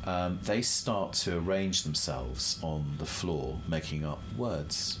that. They start to arrange themselves on the floor, making up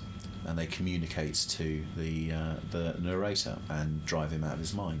words, and they communicate to the narrator and drive him out of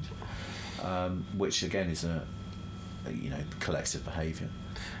his mind, which again is a collective behaviour.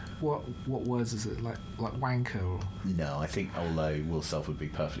 What words is it, like wanker? Or? No, I think, although Will Self would be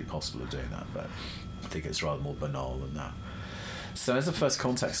perfectly possible of doing that, but I think it's rather more banal than that. So as a first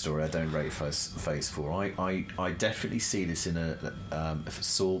contact story, I don't rate Phase 4. I definitely see this in if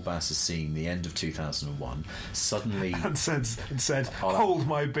Saul Bass is seeing the end of 2001, suddenly... and said, hold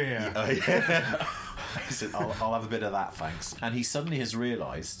my beer. He said, I'll have a bit of that, thanks. And he suddenly has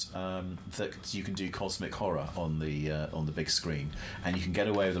realised that you can do cosmic horror on the big screen, and you can get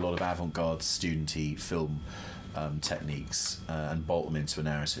away with a lot of avant-garde, student-y film techniques and bolt them into a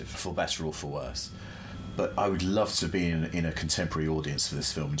narrative, for better or for worse. But I would love to be in a contemporary audience for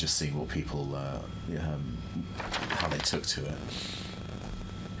this film and just seeing what people how they took to it.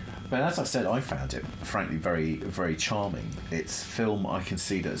 But as I said, I found it, frankly, very, very charming. It's a film I can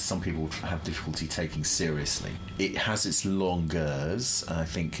see that some people have difficulty taking seriously. It has its longueurs, and I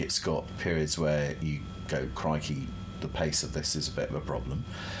think it's got periods where you go, crikey, the pace of this is a bit of a problem.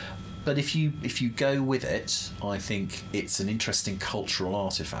 But if you go with it, I think it's an interesting cultural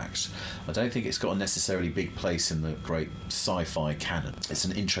artefact. I don't think it's got a necessarily big place in the great sci-fi canon. It's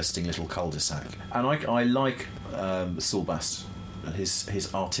an interesting little cul-de-sac. And I like Saul Bass and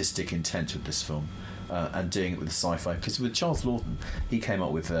his artistic intent with this film, and doing it with the sci-fi. Because with Charles Laughton, he came up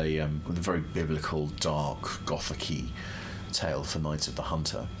with a very biblical, dark, gothic-y tale for Night of the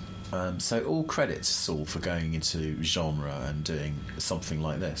Hunter. So all credit to Saul for going into genre and doing something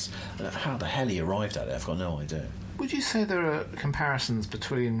like this. How the hell he arrived at it, I've got no idea. Would you say there are comparisons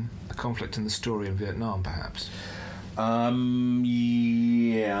between the conflict and the story in Vietnam, perhaps?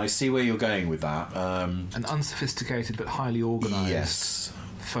 Yeah, I see where you're going with that. An unsophisticated but highly organised yes.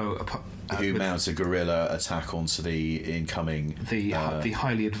 foe who mounts a guerrilla attack onto the incoming... The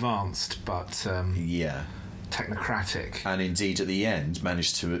highly advanced but... yeah. technocratic, and indeed at the end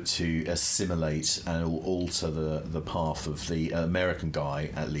managed to assimilate and alter the path of the American guy,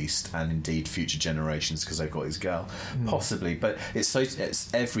 at least, and indeed future generations, because they've got his girl, possibly. But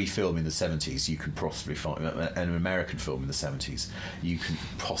it's every film in the 70s you can possibly find, an American film in the 70s you can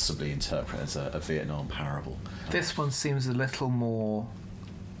possibly interpret as a Vietnam parable. This one seems a little more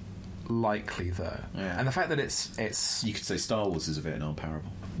likely, though. Yeah. And the fact that it's you could say Star Wars is a Vietnam parable.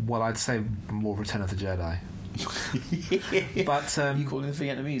 Well, I'd say more Return of the Jedi. But you call them the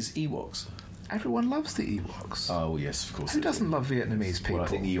Vietnamese Ewoks? Everyone loves the Ewoks. Oh yes, of course. Who doesn't love Vietnamese people? Well, I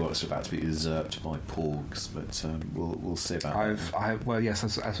think the Ewoks are about to be usurped by Porgs, but we'll see about that. Well, yes,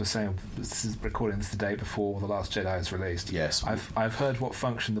 as we're saying, this is recording this the day before The Last Jedi is released. Yes, I've heard what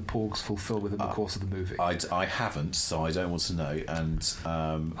function the Porgs fulfil within the course of the movie. I haven't, so I don't want to know. And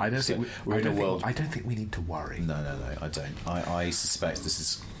I don't think I don't think we need to worry. No, I don't. I suspect this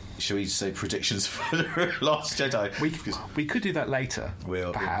is. Shall we say predictions for The Last Jedi? We could do that later,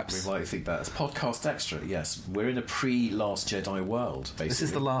 perhaps. We might think that. It's podcast extra, yes. We're in a pre-Last Jedi world, basically. This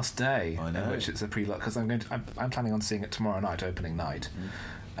is the last day in which it's a because I'm planning on seeing it tomorrow night, opening night.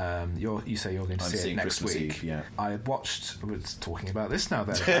 You say you're going to see it next Christmas week. Eve, yeah. We're talking about this now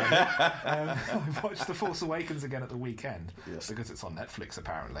then. I watched The Force Awakens again at the weekend, yes, because it's on Netflix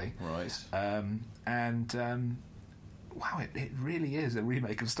apparently. Right. Wow, it really is a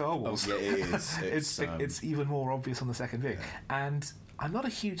remake of Star Wars. Oh, yeah, it is. It's even more obvious on the second viewing. Yeah. And I'm not a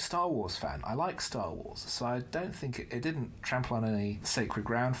huge Star Wars fan. I like Star Wars, so I don't think it didn't trample on any sacred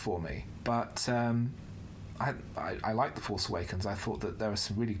ground for me. But I liked The Force Awakens. I thought that there were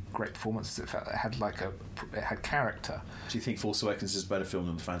some really great performances. It had character. Do you think Force Awakens is a better film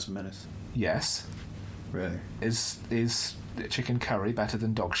than The Phantom Menace? Yes. Really? Is chicken curry better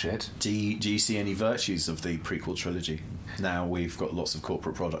than dog shit? Do you see any virtues of the prequel trilogy? Now we've got lots of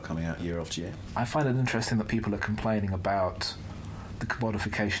corporate product coming out year after year. I find it interesting that people are complaining about the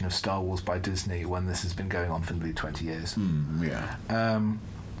commodification of Star Wars by Disney when this has been going on for nearly 20 years. Yeah.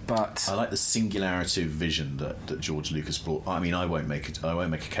 But I like the singularity of vision that George Lucas brought. I mean, I won't make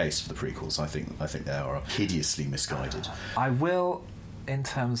a case for the prequels. I think they are hideously misguided. I will. In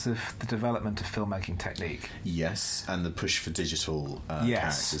terms of the development of filmmaking technique, yes, and the push for digital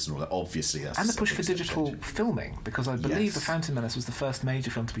characters and all that. Obviously, that's and the push for digital filming, because I believe The Phantom Menace was the first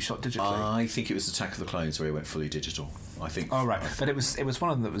major film to be shot digitally. I think it was Attack of the Clones where he went fully digital. I think. Oh right, but it was one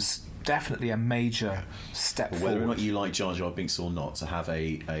of them that was definitely a major step forward. Whether or not you like Jar Jar Binks or not, to have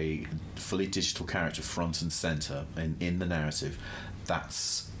a fully digital character front and centre in the narrative,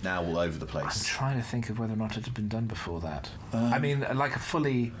 that's now all over the I'm place. trying to think of whether or not it had been done before that. I mean, like a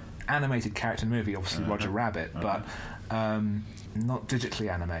fully animated character movie, obviously Roger Rabbit, but not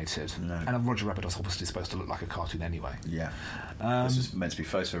digitally animated. No. And Roger Rabbit was obviously supposed to look like a cartoon anyway. Yeah. This was meant to be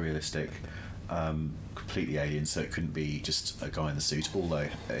photorealistic, completely alien, so it couldn't be just a guy in the suit, although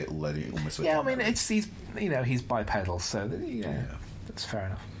it almost Yeah, I mean, he's bipedal, so that's fair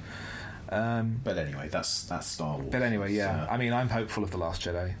enough. But anyway, that's Star Wars. But anyway, yeah. I mean, I'm hopeful of The Last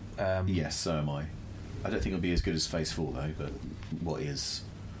Jedi. Yes, so am I. I don't think it'll be as good as Phase 4 though, but what is?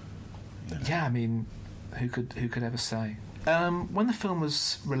 You know. Yeah, I mean, who could ever say? When the film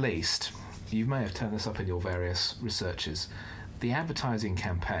was released, you may have turned this up in your various researches, the advertising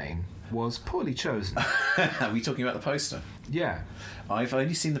campaign was poorly chosen. Are we talking about the poster? Yeah. I've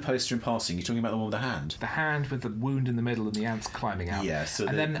only seen the poster in passing. You're talking about the one with the hand? The hand with the wound in the middle and the ants climbing out. Yeah, so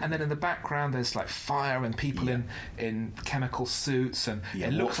and then in the background there's like fire and people in chemical suits, and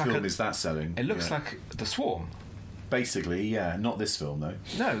it looks what like film is that selling? It looks like The Swarm. Basically, yeah, not this film though.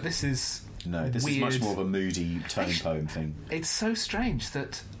 No, this is this weird. is much more of a moody tone poem thing. It's so strange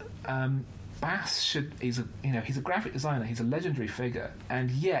that Bass he's a graphic designer, he's a legendary figure,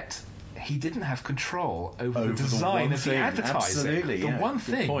 and yet he didn't have control over the design of the advertising. Absolutely, the one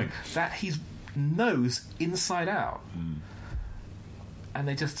thing that he knows inside out. And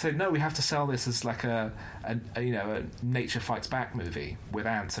they just said, no, we have to sell this as like a nature fights back movie with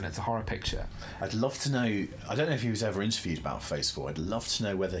ants, and it's a horror picture. I'd love to know, I don't know if he was ever interviewed about Phase 4, I'd love to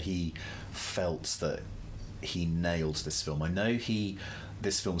know whether he felt that he nailed this film. I know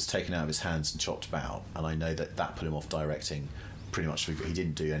this film was taken out of his hands and chopped about, and I know that put him off directing pretty much. He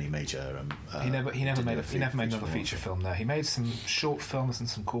didn't do any major he never made another feature film there. He made some short films and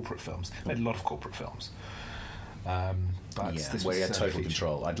some corporate films. He made a lot of corporate films. But this where he had was total feature.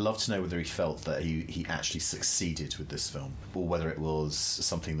 control. I'd love to know whether he felt that he actually succeeded with this film, or whether it was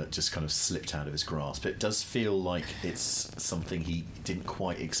something that just kind of slipped out of his grasp. It does feel like it's something he didn't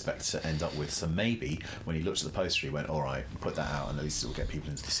quite expect to end up with, so maybe when he looked at the poster he went, alright, put that out and at least it will get people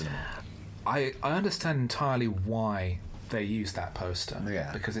into the cinema. I understand entirely why they used that poster,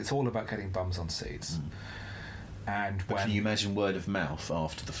 Yeah. because it's all about getting bums on seats. And But can you imagine word of mouth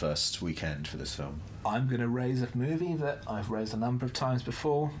after the first weekend for this film? I'm going to raise a movie that I've raised a number of times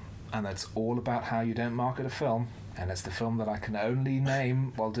before, and that's all about how you don't market a film, and it's the film that I can only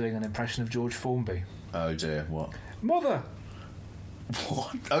name while doing an impression of George Formby. Oh dear, what? Mother!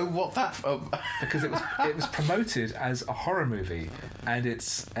 What? Oh, what that? Oh. Because it was promoted as a horror movie, and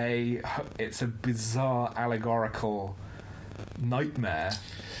it's a bizarre allegorical nightmare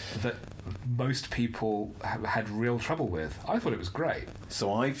that most people have had real trouble with. I thought it was great.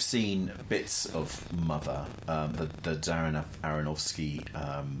 So I've seen bits of Mother, the Darren Aronofsky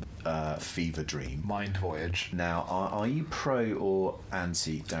Fever Dream. Mind Voyage. Now, are you pro or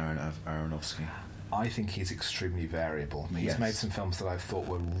anti Darren Aronofsky? I think he's extremely variable. He's Yes. made some films that I thought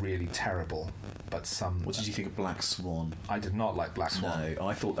were really terrible, but some... What did you think of Black Swan? I did not like Black Swan. No,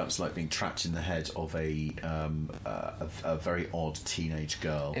 I thought that was like being trapped in the head of a very odd teenage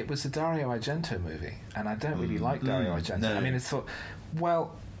girl. It was a Dario Argento movie, and I don't really like Dario Argento. no. I mean, it's thought,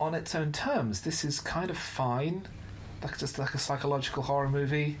 well, on its own terms, this is kind of fine, just like a psychological horror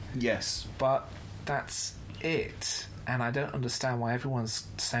movie, Yes. but that's it. And I don't understand why everyone's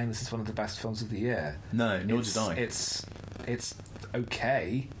saying this is one of the best films of the year. No, nor did I. It's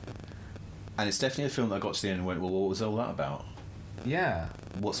okay. And it's definitely a film that I got to the end and went, well, what was all that about? Yeah.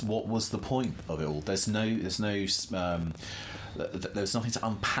 What was the point of it all? There's nothing to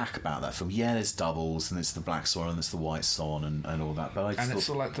unpack about that film. Yeah, there's doubles, and it's the Black Swan, and it's the White Swan, and all that. But I just And it's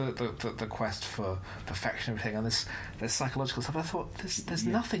thought, sort of like the quest for perfection and everything, and there's psychological stuff. I thought there's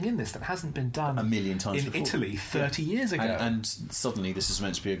nothing in this that hasn't been done a million times in before. Italy 30 years ago. And suddenly this is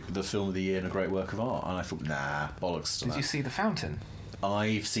meant to be the film of the year and a great work of art. And I thought, nah, bollocks to Did that. you see The Fountain?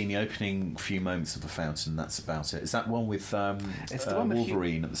 I've seen the opening few moments of The Fountain. That's about it. Is that one with It's the one with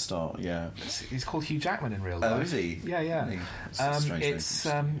Wolverine at the start? Yeah. He's called Hugh Jackman in real life. Oh, is he? Yeah. Really? It's a strange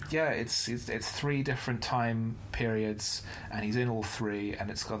It's three different time periods, and he's in all three, and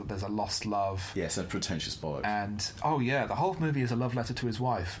there's a lost love. Yes, a pretentious bollocks. And the whole movie is a love letter to his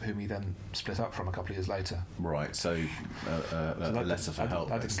wife, whom he then split up from a couple of years later. Right, so a letter for help.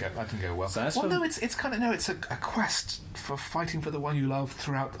 That didn't go well. So that's it's a quest for fighting for the one you love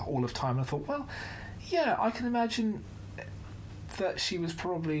throughout all of time. And I thought, well, yeah, I can imagine that she was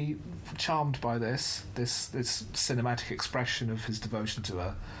probably charmed by this cinematic expression of his devotion to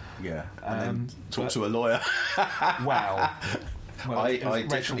her. Yeah, and then talk but- to a lawyer. Wow. Well, it was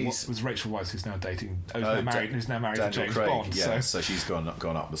definitely it was Rachel Weisz who's now dating, who's now married to Daniel James Craig, Bond. yeah, So she's gone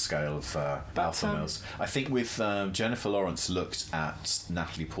up the scale of alpha males. I think with Jennifer Lawrence looked at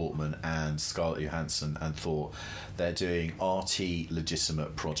Natalie Portman and Scarlett Johansson and thought they're doing arty,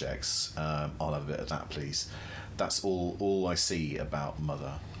 legitimate projects. I'll have a bit of that, please. That's all I see about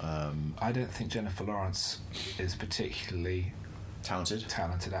Mother. I don't think Jennifer Lawrence is particularly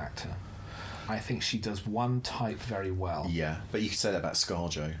talented actor. I think she does one type very well. Yeah, but you could say that about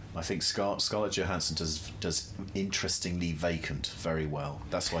ScarJo. I think Scarlett Johansson does interestingly vacant very well.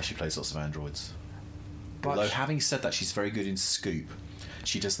 That's why she plays lots of androids. But although having said that, she's very good in Scoop.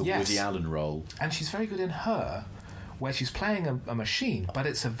 She does the Woody Allen role, and she's very good in Her, where she's playing a machine, but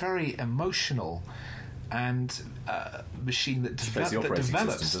it's a very emotional and machine that,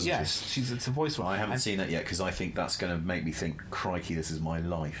 develops. System, yes, it's a voice. I haven't seen that yet because I think that's going to make me think, crikey, this is my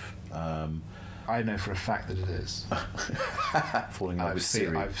life. I know for a fact that it is. Falling in love with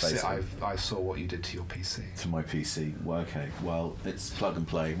Siri. I saw what you did to your PC. To my PC. Well, okay. Well, it's plug and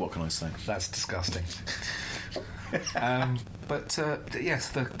play. What can I say? That's disgusting. But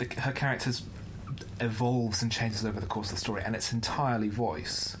yes, her character evolves and changes over the course of the story, and it's entirely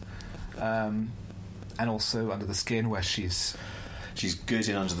voice. And also Under the Skin, where she's good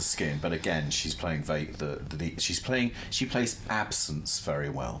in Under the Skin, but again, she's playing she plays absence very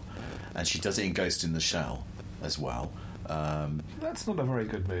well, and she does it in Ghost in the Shell as well. That's not a very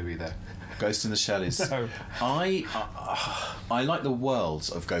good movie, though. Ghost in the Shell is. No. I like the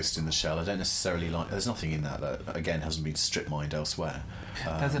world of Ghost in the Shell. I don't necessarily like. There's nothing in that again hasn't been strip mined elsewhere.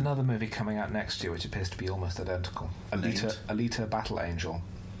 There's another movie coming out next year which appears to be almost identical. Alita Battle Angel.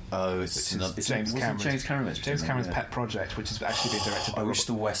 Oh, it's James Cameron's yeah. pet project, which is actually being directed by I wish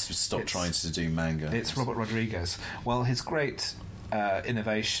the West would stop trying to do manga. It's Robert Rodriguez. Well, his great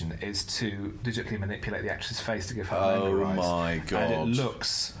innovation is to digitally manipulate the actress's face to give her manga rise. Oh my god! And it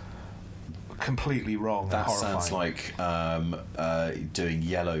looks completely wrong. That and horrifying. sounds like doing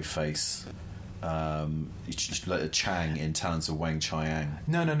yellow face. Like a Chang in Talents of Wang Chiang.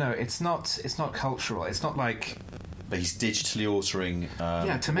 No. It's not cultural. It's not like. But he's digitally altering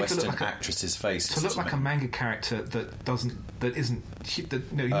to make Western it look like actresses' faces to look like a manga character that isn't human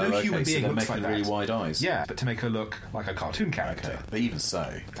okay, being so looks like that. really wide eyes. Yeah, but to make her look like a cartoon character. Okay, but even so,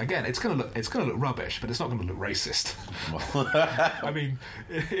 again, it's going to look rubbish, but it's not going to look racist. I mean,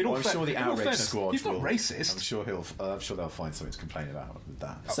 I'm sure the outrage squad. He's not racist. I'm sure they'll find something to complain about with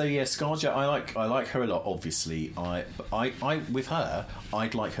that. So yeah, ScarJo, I like her a lot. Obviously, I with her,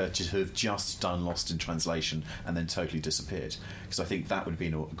 I'd like her to have just done Lost in Translation and then totally disappeared, because I think that would have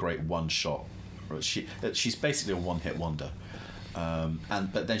been a great one shot. She's basically a one-hit wonder,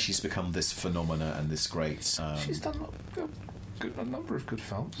 but then she's become this phenomena and this great. She's done a number of good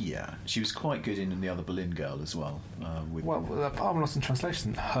films. Yeah, she was quite good in The Other Boleyn Girl as well. Apart from Lost in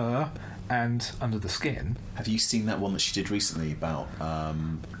Translation, Her and Under the Skin. Have you seen that one that she did recently about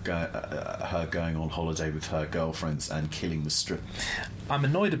her going on holiday with her girlfriends and killing the strip? I'm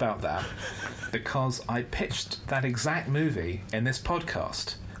annoyed about that because I pitched that exact movie in this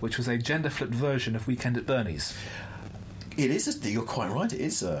podcast, which was a gender-flipped version of Weekend at Bernie's. It is. You're quite right. It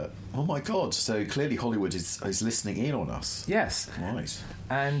is. Oh my god! So clearly Hollywood is listening in on us. Yes. Right.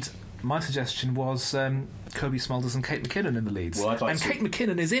 And my suggestion was Kobe Smulders and Kate McKinnon in the leads. Well, Kate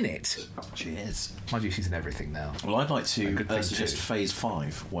McKinnon is in it. She is. Mind you, she's in everything now. Well, I'd like to suggest Phase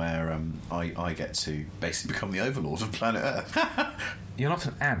 5, where I get to basically become the overlord of planet Earth. You're not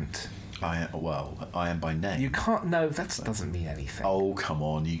an ant. I am by name. You can't. No, that doesn't mean anything. Oh, come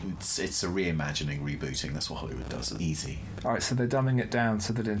on! It's a reimagining, rebooting. That's what Hollywood does. Easy. All right, so they're dumbing it down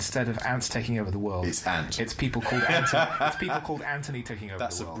so that instead of ants taking over the world, it's Ant. It's people called Anthony. It's people called Anthony taking over the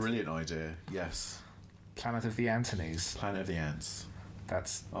world. That's a brilliant idea. Yes. Planet of the Antonys. Planet of the Ants.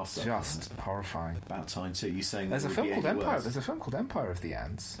 That's just horrifying. About time too. You saying there's a film called Empire? There's a film called Empire of the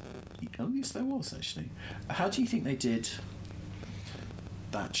Ants. Oh yes, there was actually. How do you think they did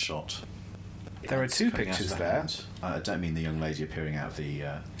that shot? There are two pictures there. I don't mean the young lady appearing out of the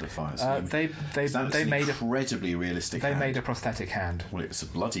fire. They made incredibly realistic. They made a prosthetic hand. Well, it's a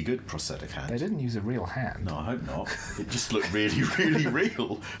bloody good prosthetic hand. They didn't use a real hand. No, I hope not. It just looked really, really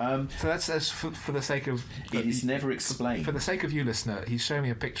real. So that's for the sake of. It is never explained. For the sake of you, listener, he's showing me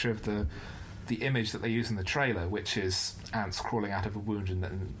a picture of the image that they use in the trailer, which is ants crawling out of a wound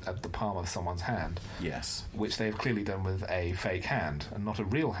at the palm of someone's hand. Yes. Which they've clearly done with a fake hand and not a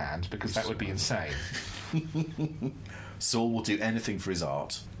real hand, because that would be insane. Saul will do anything for his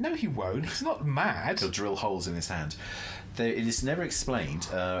art. No, he won't. He's not mad. He'll drill holes in his hand. It is never explained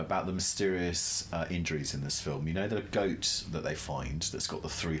about the mysterious injuries in this film. You know the goat that they find that's got the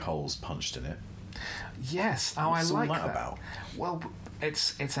 3 holes punched in it? Yes. Oh, What's I like all that that. about? Well,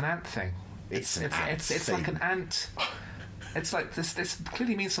 it's an ant thing. It's like an ant. It's like this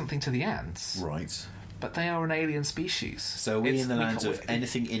clearly means something to the ants, Right. but they are an alien species. So are we It's- in the we land call of it-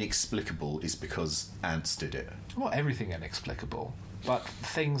 anything inexplicable is because ants did it. Well, everything inexplicable, but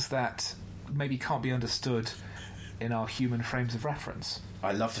things that maybe can't be understood in our human frames of reference.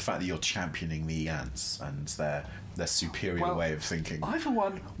 I love the fact that you're championing the ants and their superior way of thinking. I, for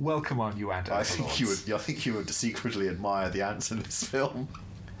one, welcome our new ant I think you overlords. would. I think you would secretly admire the ants in this film.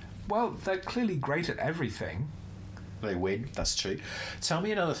 Well, they're clearly great at everything. They win. That's true. Tell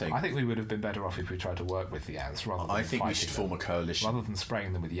me another thing. I think we would have been better off if we tried to work with the ants rather than I think we fighting should them, form a coalition. rather than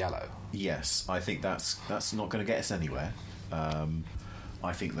spraying them with yellow. Yes, I think that's not going to get us anywhere.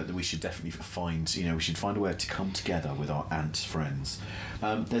 I think that we should definitely find a way to come together with our ant friends.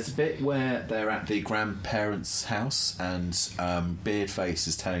 There's a bit where they're at the grandparents' house and Beardface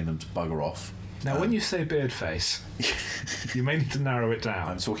is telling them to bugger off. Now, when you say Beardface, you may need to narrow it down.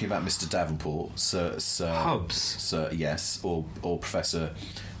 I'm talking about Mr. Davenport, Sir Hubs. Sir, yes, or Professor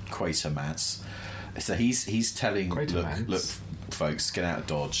Quatermass. So he's telling Quatermass. look, folks, get out of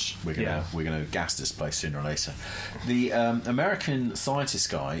Dodge. We're gonna gas this place sooner or later. The American scientist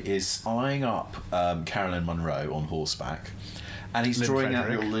guy is eyeing up Carolyn Monroe on horseback, and he's Lynn drawing out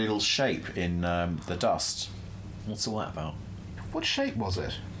Frederick. a little shape in the dust. What's all that about? What shape was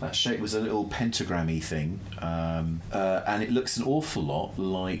it? That shape was a little pentagrammy thing, and it looks an awful lot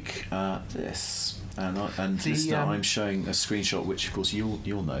like this. And listener, I'm showing a screenshot, which of course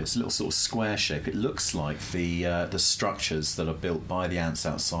you'll know. It's a little sort of square shape. It looks like the structures that are built by the ants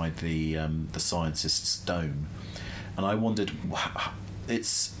outside the scientist's dome. And I wondered,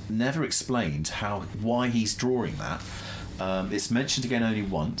 it's never explained why he's drawing that. It's mentioned again only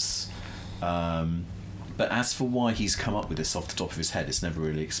once. But as for why he's come up with this off the top of his head, it's never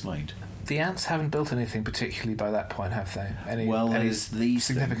really explained. The ants haven't built anything particularly by that point, have they? Any There's these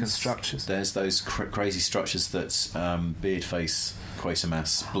significant things. structures? There's those crazy structures that Beardface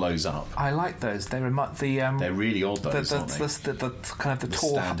Quatermass blows up. I like those. They remind They're really odd, those, aren't they? the kind of the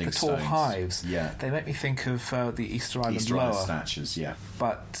standing tall stones. hives. Yeah. They make me think of the Easter Island Easter Lower. Island statues, yeah.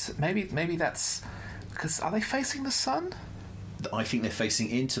 But maybe that's because are they facing the sun? I think they're facing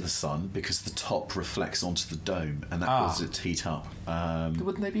into the sun because the top reflects onto the dome, and that causes it to heat up.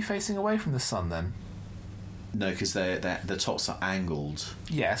 Wouldn't they be facing away from the sun then? No, because the tops are angled.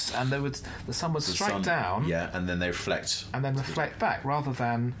 Yes, and the sun would The strike sun, down, yeah, and then they reflect. and then reflect back, rather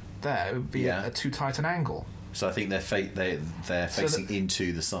than there it would be Yeah. at too tight an angle. So I think they're facing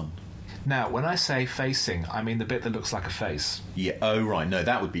into the sun. Now, when I say facing, I mean the bit that looks like a face. Yeah. Oh, right. No,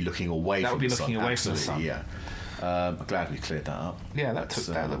 that would be looking away. That from would be the looking sun. away from the Absolutely, sun. Yeah. I'm glad we cleared that up. Yeah,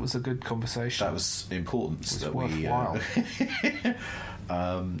 that was a good conversation. That was important. It was that worthwhile. we.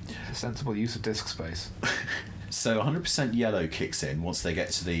 It's a sensible use of disk space. So 100% yellow kicks in once they get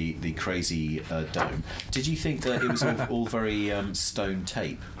to the crazy dome. Did you think that it was all very stone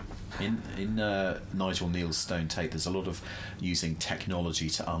tape? In Nigel Neal's Stone Tape, there's a lot of using technology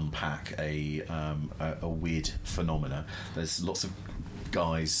to unpack a weird phenomena. There's lots of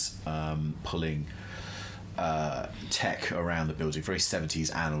guys pulling tech around the building, very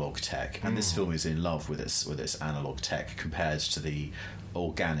 70s analog tech, and this film is in love with its analog tech compared to the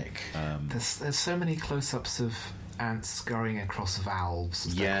organic. There's so many close-ups of ants scurrying across valves.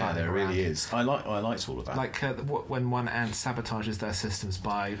 As Yeah, climbing there around. really is. I liked all of that. Like when one ant sabotages their systems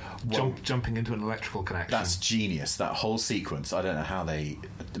by jumping into an electrical connection. That's genius. That whole sequence. I don't know how they.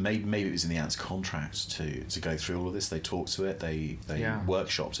 Maybe it was in the ants' contract to go through all of this. They talked to it. They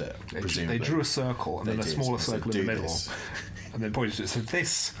workshopped it. Presumably They drew a circle and They then a did. smaller They said, circle in "Do the middle, this." and then pointed to it. So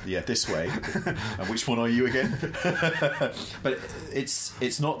this. Yeah, this way. And which one are you again? But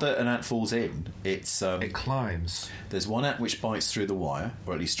it's not that an ant falls in. It's It climbs. there's one ant which bites through the wire,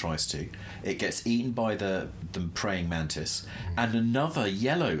 or at least tries to. It gets eaten by the praying mantis, and another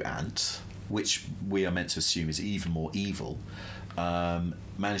yellow ant, which we are meant to assume is even more evil,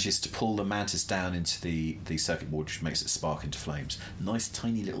 manages to pull the mantis down into the circuit board, which makes it spark into flames. Nice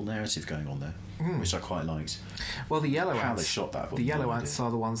tiny little narrative going on there, which I quite liked. Well, the yellow How ants. they shot that, The yellow no ants idea.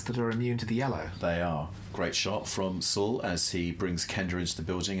 are the ones that are immune to the yellow. They are. Great shot from Saul as he brings Kendra into the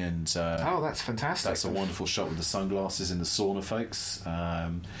building, and Oh, that's fantastic. that's a wonderful shot with the sunglasses in the sauna, folks.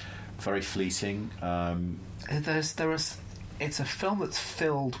 Very fleeting. It's a film that's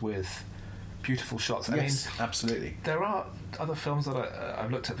filled with beautiful shots. I mean, absolutely. there are other films that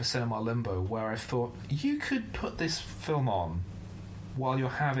I've looked at for Cinema Limbo where I've thought you could put this film on while you're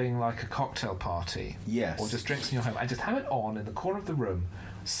having like a cocktail party, Yes. or just drinks in your home, and just have it on in the corner of the room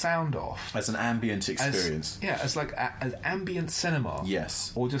sound off as an ambient experience. as like an ambient cinema.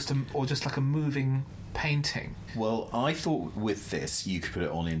 Yes. Or just like a moving painting. Well, I thought with this you could put it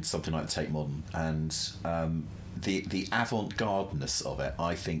on in something like Tate Modern, and the avant-gardeness of it,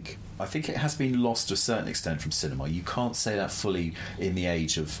 I think it has been lost to a certain extent from cinema. You can't say that fully in the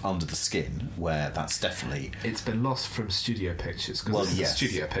age of Under the Skin, where that's definitely... It's been lost from studio pictures, because it's a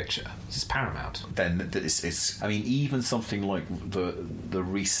studio picture. It's Paramount. Then it's I mean, even something like the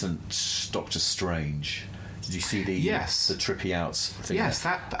recent Doctor Strange... Did you see the trippy outs thing? Yes,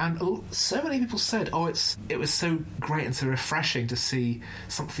 that, and so many people said, it was so great and so refreshing to see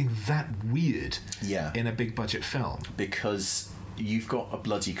something that weird in a big budget film. Because you've got a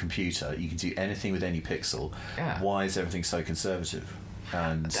bloody computer, you can do anything with any pixel. Yeah. Why is everything so conservative?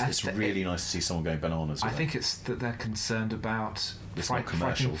 And it's really nice to see someone going bananas with I think it's that they're concerned about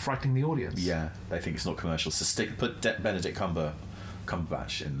commercial. frightening the audience. Yeah, they think it's not commercial. So put Benedict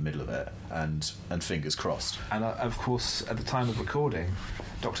Cumberbatch in the middle of it, and fingers crossed. And of course, at the time of recording,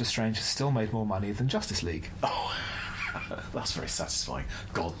 Doctor Strange has still made more money than Justice League. Oh, that's very satisfying.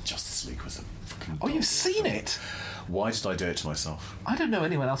 God, Justice League was a fucking... Oh, you've seen it? Why did I do it to myself? I don't know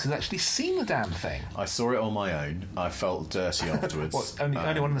anyone else who's actually seen the damn thing. I saw it on my own. I felt dirty afterwards. What, only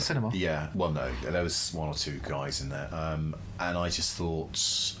one in the cinema? Yeah, well, no, there was one or two guys in there. And I just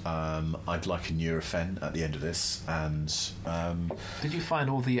thought I'd like a Nurofen at the end of this. And did you find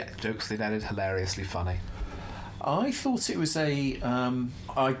all the jokes they'd added hilariously funny? I thought it was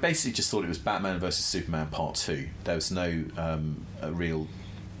I basically just thought it was Batman vs Superman Part 2. There was no a real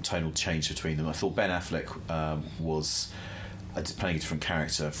tonal change between them. I thought Ben Affleck was playing a different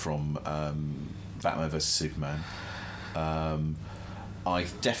character from Batman vs Superman. I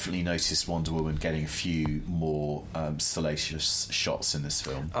definitely noticed Wonder Woman getting a few more salacious shots in this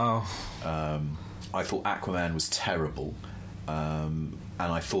film. I thought Aquaman was terrible, and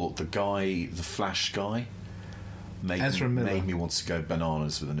I thought the Flash guy made me want to go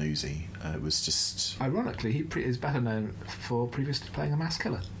bananas with an Uzi. It was just... Ironically, he is better known for previously playing a mass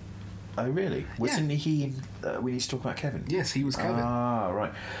killer. Oh, really? Wasn't he in We Need to Talk About Kevin? Yes, he was Kevin. Ah,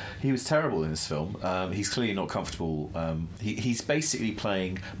 right. He was terrible in this film. He's clearly not comfortable. He's basically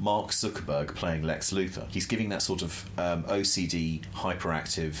playing Mark Zuckerberg playing Lex Luthor. He's giving that sort of OCD,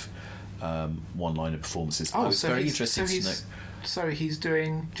 hyperactive one-liner performances. I was very interested to know... So he's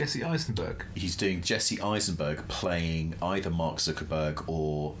doing Jesse Eisenberg. He's doing Jesse Eisenberg playing either Mark Zuckerberg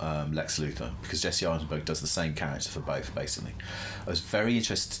or Lex Luthor, because Jesse Eisenberg does the same character for both, basically. I was very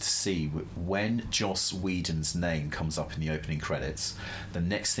interested to see when Joss Whedon's name comes up in the opening credits, the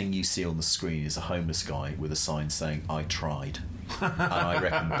next thing you see on the screen is a homeless guy with a sign saying, "I tried." And I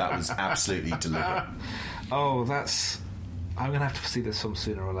reckon that was absolutely deliberate. Oh, I'm going to have to see this film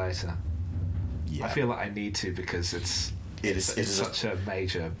sooner or later. Yeah. I feel like I need to, because it's such a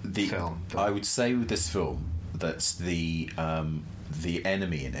major film. I would say with this film that the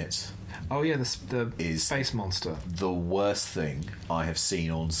enemy in it... Oh yeah, the space monster. The worst thing I have seen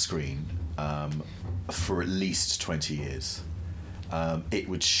on screen for at least 20 years. It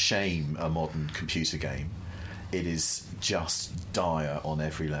would shame a modern computer game. It is just dire on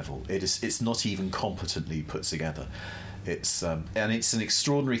every level. It's not even competently put together. It's and it's an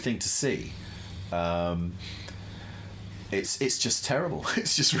extraordinary thing to see. It's just terrible.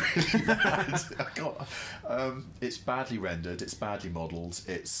 It's just really bad. It's badly rendered. It's badly modelled.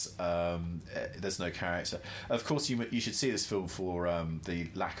 There's no character. Of course, you should see this film for the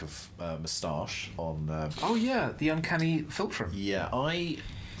lack of moustache on. Oh yeah, the uncanny Filtrum. Yeah, I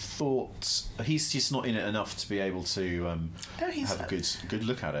thought he's just not in it enough to be able to have a good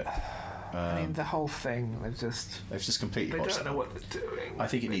look at it. I mean, the whole thing, they've just completely they botched don't know what they're doing. I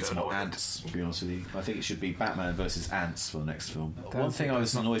think it needs more ants, to be honest with you. I think it should be Batman versus ants for the next film. One thing I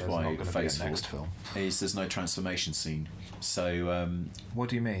was annoyed by Faithful is there's no transformation scene. So what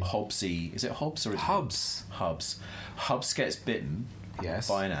do you mean? Hobbsy, is it Hobbs or Hubs? Hubs gets bitten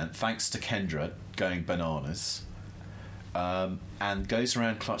by an ant thanks to Kendra going bananas, and goes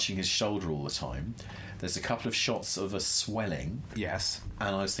around clutching his shoulder all the time. There's a couple of shots of a swelling. Yes.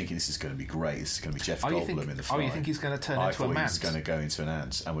 And I was thinking, this is going to be great. This is going to be Jeff Goldblum in The Fly. Oh, you think he's going to turn into a man? I thought he was going to go into an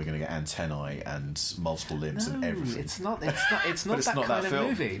ant, and we're going to get antennae and multiple limbs and everything. It's not that kind of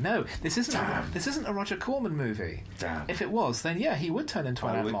movie. No, this isn't a Roger Corman movie. Damn. If it was, then yeah, he would turn into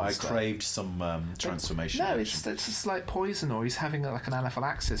an ant monster. I craved some transformation. No, it's just like poison, or he's having like an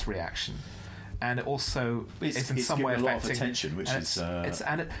anaphylaxis reaction. And it also is in some way affecting a lot of attention, which is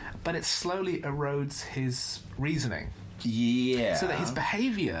but it slowly erodes his reasoning. Yeah, so that his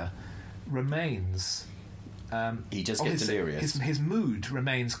behaviour remains. He does get delirious. His mood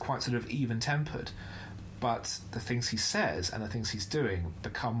remains quite sort of even tempered, but the things he says and the things he's doing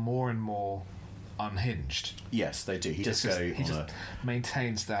become more and more unhinged. Yes, they do. He just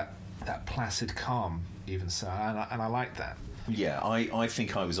maintains that placid calm, even so, and I like that. Yeah, I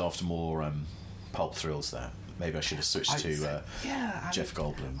think I was after more pulp thrills there. Maybe I should have switched to Jeff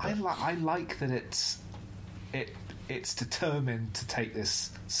Goldblum. I like that it's determined to take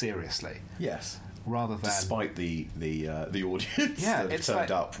this seriously. Yes. Rather than, despite the audience that have turned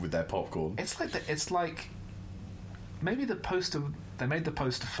up with their popcorn. It's like maybe the poster. They made the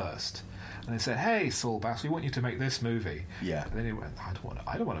poster first, and they said, "Hey, Saul Bass, we want you to make this movie." Yeah. And then he went, "I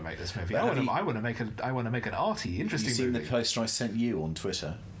don't want to make this movie. But I want to make an arty, interesting movie." You've seen movie. the poster I sent you on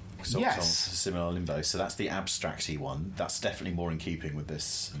Twitter? Yes. On Cinema Limbo. So that's the abstracty one. That's definitely more in keeping with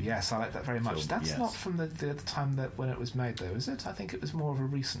this. Yes, I like that very much. Film. That's yes. not from the time that when it was made, though, is it? I think it was more of a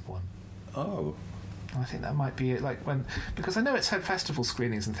recent one. Oh. I think that might be it. Because I know it's had festival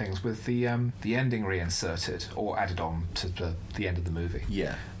screenings and things with the ending reinserted or added on to the end of the movie.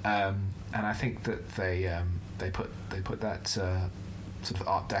 Yeah. And I think that they put that sort of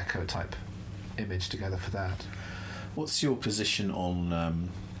Art Deco type image together for that. What's your position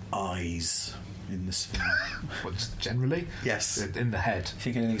on eyes in this film? Well, just generally, yes, in the head. Do you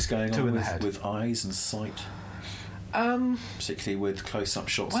think anything's going on with eyes and sight? Particularly with close-up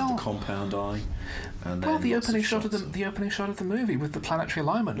shots of the compound eye, and then the opening shot of the movie with the planetary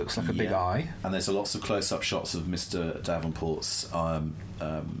alignment looks like a big eye, and there's lots of close-up shots of Mr. Davenport's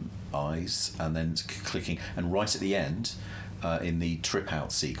eyes, and then clicking, and right at the end, in the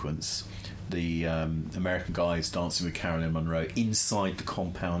trip-out sequence, the American guy is dancing with Caroline Munro inside the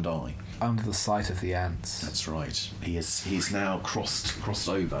compound eye, under the sight of the ants. That's right. He's now crossed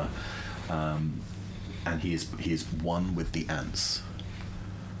over. And he is one with the ants.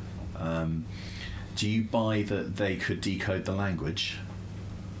 Do you buy that they could decode the language?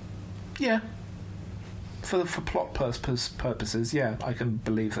 Yeah. For plot purposes, yeah, I can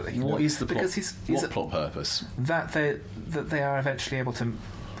believe that they can. What is the plot? Because what plot purpose? That they are eventually able to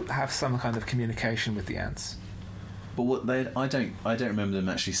have some kind of communication with the ants. But I don't remember them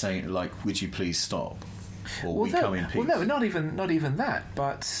actually saying, like, "Would you please stop?" Or come in peace. Well, no, not even that.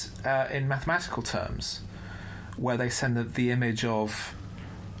 But in mathematical terms, where they send the image of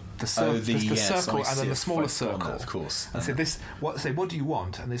the circle and then the smaller circle, of course, and say what do you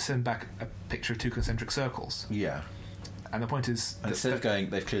want? And they send back a picture of two concentric circles. Yeah. And the point is, instead of going,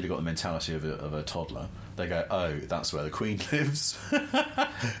 they've clearly got the mentality of a toddler. They go, "Oh, that's where the Queen lives."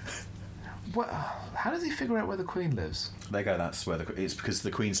 How does he figure out where the Queen lives? They go, that's where it's because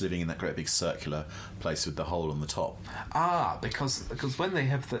the Queen's living in that great big circular place with the hole on the top. Because when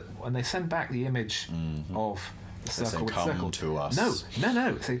they send back the image of the circle with come circle to us. No.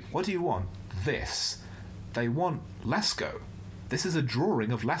 Say, what do you want? This. They want Lascaux. This is a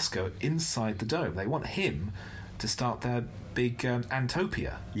drawing of Lascaux inside the dome. They want him to start their big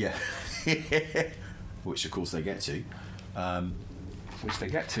Antopia. Yeah. Which of course they get to. Which they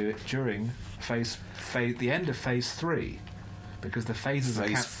get to during the end of Phase 3, because the phases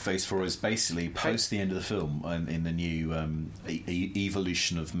Phase 4 is basically post the end of the film in the new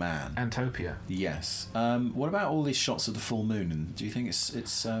evolution of man, Antopia. Yes. What about all these shots of the full moon? And do you think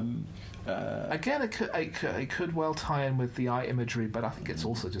it's again? It could well tie in with the eye imagery, but I think it's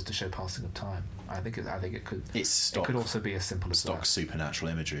also just to show passing of time. I think it could. It's stock, it could also be as simple as stock that. Supernatural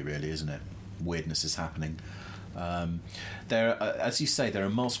imagery, really, isn't it? Weirdness is happening. There, as you say, there are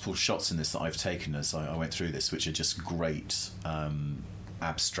multiple shots in this that I've taken as I went through this, which are just great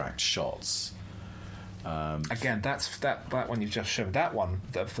abstract shots. Again, that's that one you've just shown. That one,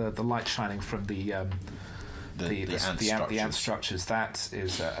 the light shining from the ant structures. That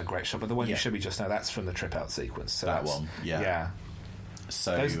is a great shot. But the one you showed me just now, that's from the trip out sequence. So that one, yeah.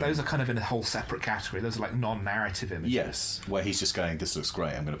 So those are kind of in a whole separate category. Those are like non-narrative images. Yes, where he's just going, "This looks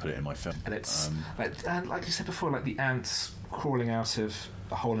great. I'm going to put it in my film." And it's like you said before, like the ants crawling out of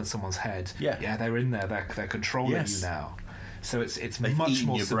a hole in someone's head. Yeah, they're in there. They're controlling you now. So it's They've much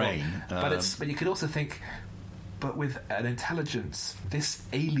more your brain. But you could also think, but with an intelligence, this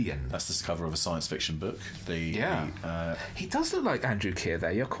alien. That's the cover of a science fiction book. He does look like Andrew Keir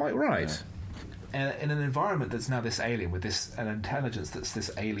there. You're quite right. Yeah. In an environment that's now this alien, with an intelligence that's this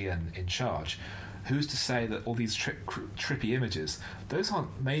alien in charge, who's to say that all these trippy images, those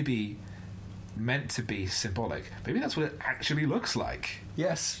aren't maybe meant to be symbolic? Maybe that's what it actually looks like.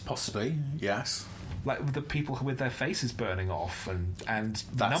 Yes, possibly. Yes. Like with the people with their faces burning off and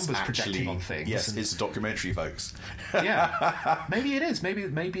numbers projecting on things. Yes, it's a documentary, folks. Yeah, maybe it is. Maybe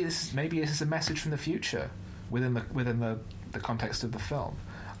this is a message from the future within the context of the film.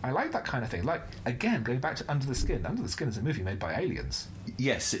 I like that kind of thing. Like, again, going back to Under the Skin. Under the Skin is a movie made by aliens.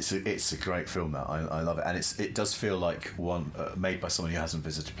 Yes, it's a great film. That I love it, and it does feel like one made by someone who hasn't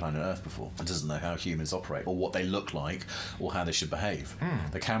visited planet Earth before and doesn't know how humans operate or what they look like or how they should behave.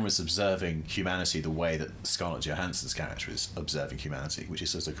 The camera's observing humanity the way that Scarlett Johansson's character is observing humanity, which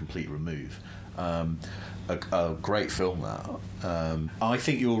is just a complete remove. A great film, that. I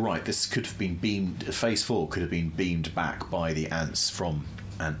think you're right. This could have been beamed. Phase 4 could have been beamed back by the ants from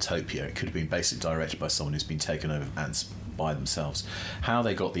Antopia. It could have been basically directed by someone who's been taken over ants by themselves. How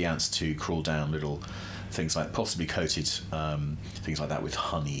they got the ants to crawl down little things like possibly coated things like that with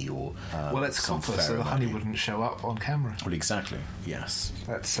honey or well, it's copper, so the honey wouldn't show up on camera. Well, exactly. Yes,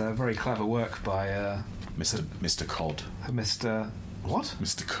 that's very clever work by Mr. Cod. Mr. What?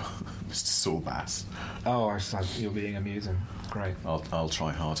 Mr. Sawbass. Oh, you're being amusing. Great. I'll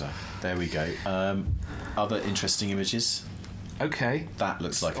try harder. There we go. Other interesting images. Okay. That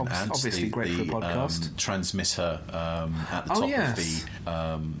looks like an ant. Obviously great for a podcast. Transmitter at the top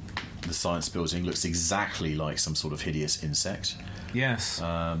of the science building looks exactly like some sort of hideous insect. Yes.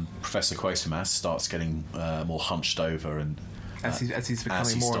 Professor Quatermass starts getting more hunched over and as he's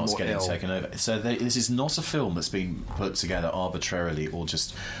becoming more and more getting ill. taken over. So this is not a film that's been put together arbitrarily or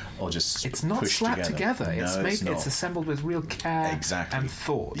just it's not slapped together. It's assembled with real care and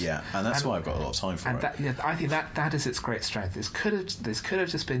thought. Yeah, and that's why I've got a lot of time for it. I think that is its great strength. This could have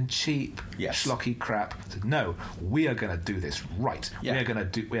just been cheap, schlocky crap. No, we are going to do this right. Yeah. We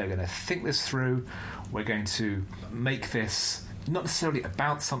are going to think this through. We're going to make this not necessarily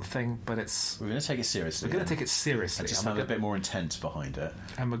about something, but we're going to take it seriously. We're going to take it seriously. And just have a bit more intent behind it.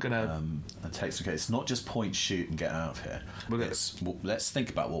 And we're going to take some. It's not just point, shoot, and get out of here. Let's think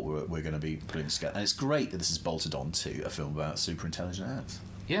about what we're going to be putting together. And it's great that this is bolted on to a film about super intelligent ants.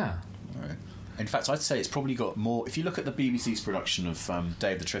 Yeah. All right. In fact, I'd say it's probably got more. If you look at the BBC's production of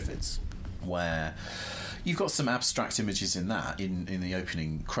Day of the Triffids, where you've got some abstract images in that in the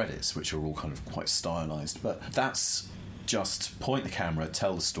opening credits, which are all kind of quite stylised, but that's just point the camera,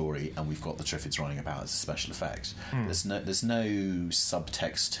 tell the story, and we've got the Triffids running about as a special effect. There's no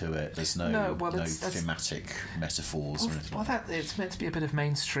subtext to it. There's no thematic metaphors or anything. Well, it's meant to be a bit of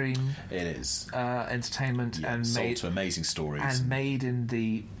mainstream. It is entertainment and sold to amazing stories and made in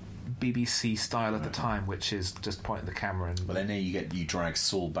the BBC style of the time, which is just pointing the camera. And well, then you drag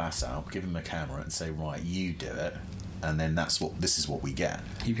Saul Bass out, give him a camera, and say, right, you do it. And then this is what we get.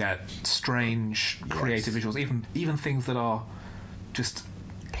 You get strange, creative visuals, even things that are just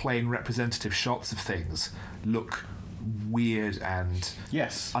plain representative shots of things look weird and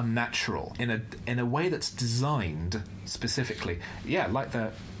unnatural in a way that's designed specifically. Yeah, like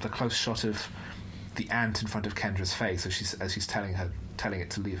the close shot of the ant in front of Kendra's face as she's telling it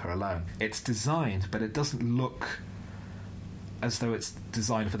to leave her alone. It's designed, but it doesn't look as though it's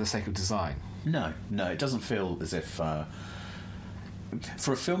designed for the sake of design. No, it doesn't feel as if for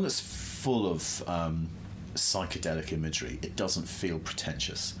a film that's full of psychedelic imagery, it doesn't feel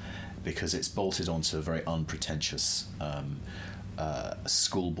pretentious because it's bolted onto a very unpretentious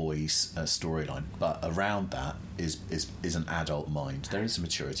schoolboy storyline. But around that is an adult mind. There is a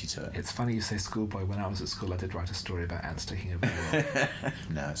maturity to it. It's funny you say schoolboy. When I was at school, I did write a story about ants taking over the world.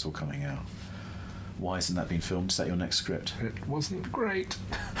 No, it's all coming out. Why hasn't that been filmed? Is that your next script? It wasn't great.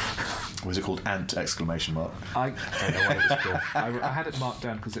 Was it called Ant? I don't know what it was called. I had it marked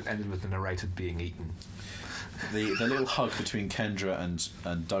down because it ended with the narrator being eaten. The little hug between Kendra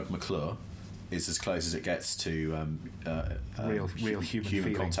and Doug McClure is as close as it gets to real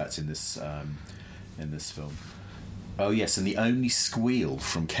human contact in this film. Oh yes, and the only squeal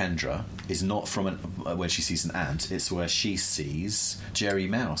from Kendra is not from when she sees an ant. It's where she sees Jerry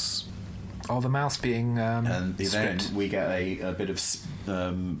Mouse. Oh, the mouse being and then we get a bit of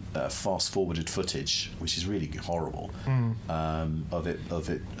fast-forwarded footage, which is really horrible, of it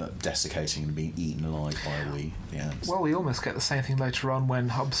desiccating and being eaten alive by the ants. Well, we almost get the same thing later on when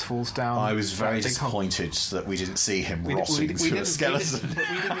Hubbs falls down. I was very disappointed that we didn't see him rotting through a skeleton.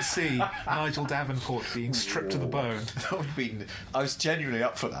 We didn't see Nigel Davenport being stripped to the bone. That would have been. I was genuinely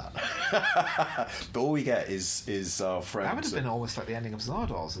up for that. But all we get is our friend. That would have been almost like the ending of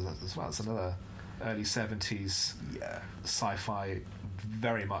Zardoz as well. It's another early 70s sci-fi,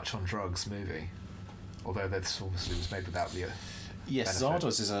 very much on drugs movie. Although this obviously was made without the yes, benefit.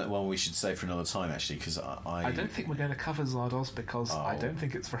 Zardoz is one we should save for another time, actually, because I don't think we're going to cover Zardoz because I don't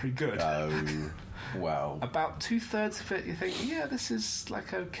think it's very good. Oh, wow. About 2/3 of it, you think, this is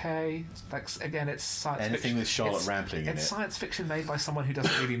like okay. Like again, it's science anything fiction. With Charlotte Rampling in it. It's science fiction made by someone who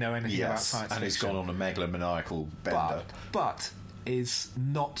doesn't really know anything about science fiction. And has gone on a megalomaniacal bender. But is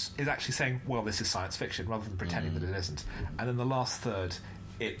actually saying, well, this is science fiction, rather than pretending that it isn't. And then the last third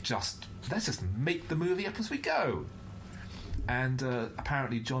let's just make the movie up as we go. And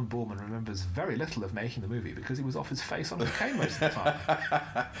apparently John Borman remembers very little of making the movie because he was off his face on cocaine most of the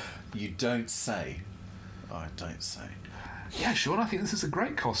time. You don't say. I don't say. Yeah, Sean, I think this is a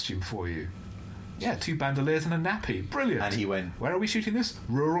great costume for you. Yeah, 2 bandoliers and a nappy. Brilliant. And he went... Where are we shooting this?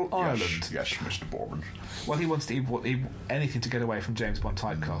 Rural Ireland. Yes, Mr. Borman. Well, he wants anything to get away from James Bond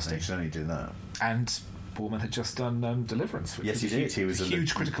typecasting. He only did that. And Borman had just done Deliverance. Which Yes, he did. He was a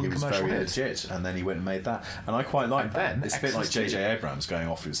huge critical and commercial hit. hit. Legit, and then he went and made that. And I quite like that. Then, it's a bit like J.J. Abrams going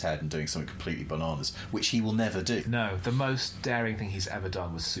off his head and doing something completely bananas, which he will never do. No, the most daring thing he's ever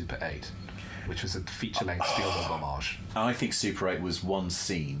done was Super 8, which was a feature-length Spielberg homage. I think Super 8 was one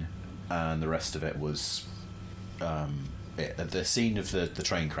scene, and the rest of it was... the scene of the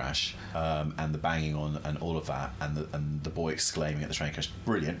train crash and the banging on and all of that and the boy exclaiming at the train crash,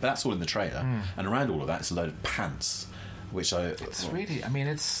 brilliant, but that's all in the trailer. And around all of that is a load of pants, which it's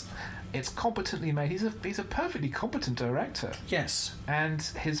competently made. He's a perfectly competent director. Yes. And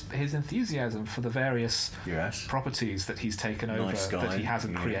his enthusiasm for the various properties that he's taken over that he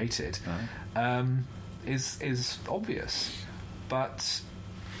hasn't created is obvious, but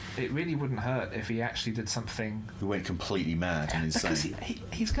it really wouldn't hurt if he actually did something. He went completely mad and insane. Because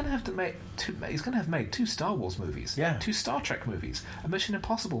he's going to have to make he's going to have made 2 Star Wars movies, 2 Star Trek movies, a Mission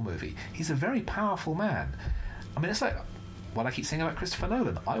Impossible movie. He's a very powerful man. I mean, it's like what I keep saying about Christopher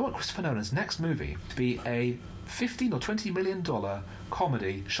Nolan. I want Christopher Nolan's next movie to be a $15 or $20 million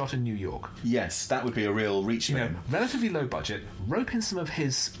comedy shot in New York. Yes, that would be a real reach for him. Relatively low budget. Rope in some of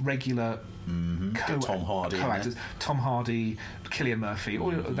his regular Tom Hardy, co-actors, Tom Hardy, Cillian Murphy,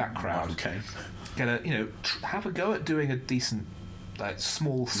 all that crowd. Okay. Get have a go at doing a decent,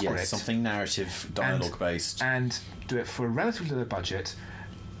 small script. Yes, something narrative, dialogue based, and do it for a relatively low budget.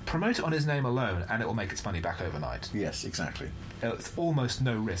 Promote it on his name alone, and it will make its money back overnight. Yes, exactly. It's almost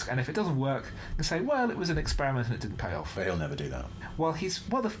no risk, and if it doesn't work, you can say, well, it was an experiment and it didn't pay off. But he'll never do that. Well,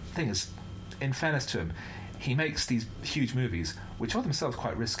 the thing is, in fairness to him, he makes these huge movies, which are themselves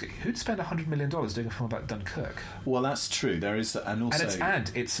quite risky. Who'd spend $100 million doing a film about Dunkirk? Well, that's true. There is, and also,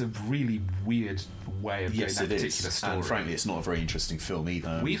 and it's a really weird way of doing that particular story. And frankly, it's not a very interesting film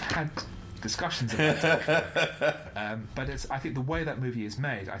either. We've had discussions about Dunkirk, but I think the way that movie is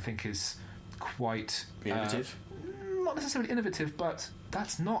made, I think, is quite innovative. Not necessarily innovative, but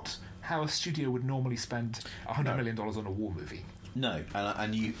that's not how a studio would normally spend $100 million on a war movie. No,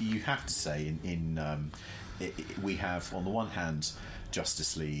 and you have to say we have on the one hand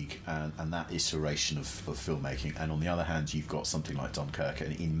Justice League and that iteration of filmmaking, and on the other hand you've got something like Dunkirk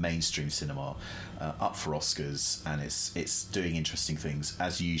in mainstream cinema up for Oscars, and it's doing interesting things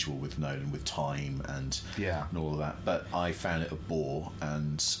as usual with Nolan, with time and all of that. But I found it a bore,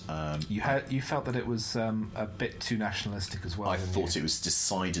 and you felt that it was a bit too nationalistic as well. I thought it was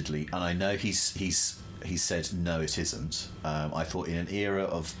decidedly, and I know he said no, it isn't. I thought in an era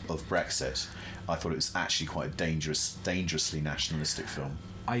of Brexit, I thought it was actually quite a dangerously nationalistic film.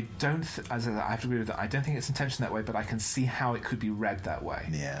 I have to agree with that. I don't think it's intentioned that way, but I can see how it could be read that way.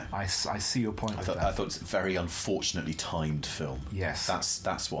 Yeah, I see your point. I thought it's a very unfortunately timed film. Yes,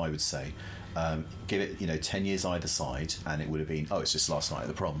 that's what I would say. Give it 10 years either side, and it would have been it's just last night at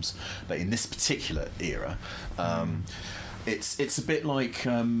the Proms. But in this particular era. It's a bit like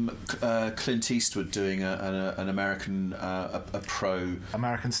Clint Eastwood doing an American pro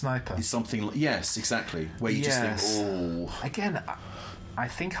American Sniper. Something yes, exactly. Where you just think, Again, I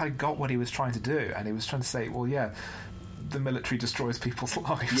think I got what he was trying to do, and he was trying to say, well, yeah, the military destroys people's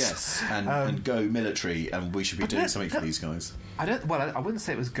lives. Yes, and go military, and we should be doing something for these guys. I wouldn't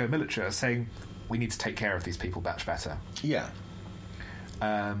say it was go military. I was saying we need to take care of these people much better. Yeah.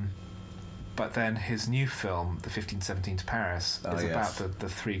 But then his new film, The 1517 to Paris, is about the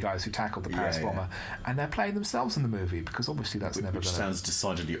 3 guys who tackled the Paris bomber, and they're playing themselves in the movie, because obviously that's never going to... Which sounds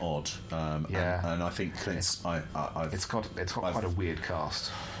decidedly odd. And I think Clint's... It's got quite a weird cast.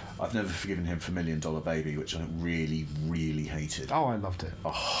 I've never forgiven him for $1 Million Baby, which I really, really hated. Oh, I loved it.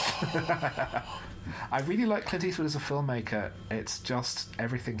 I really like Clint Eastwood as a filmmaker. It's just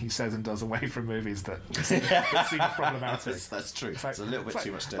everything he says and does away from movies that seems problematic. That's true. It's a little bit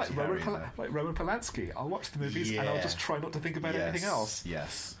too much dirty like Roman Polanski. I'll watch the movies and I'll just try not to think about anything else.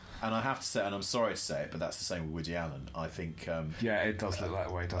 Yes. And I have to say, and I'm sorry to say it, but that's the same with Woody Allen. I think... it does look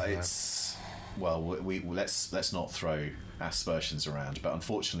that way, doesn't it? Well, let's not throw aspersions around, but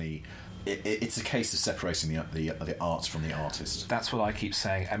unfortunately... It's a case of separating the art from the artist. That's what I keep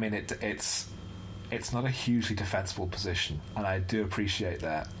saying. I mean, it's not a hugely defensible position, and I do appreciate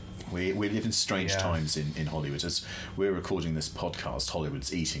that. We live in strange times in Hollywood. As we're recording this podcast,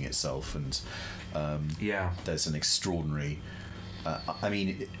 Hollywood's eating itself, and there's an extraordinary I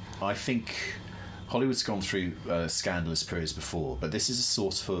mean, I think Hollywood's gone through scandalous periods before, but this is a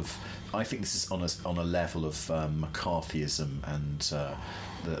sort of... I think this is on a level of McCarthyism and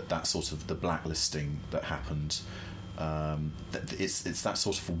that sort of the blacklisting that happened. It's that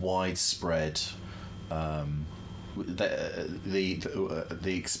sort of widespread... the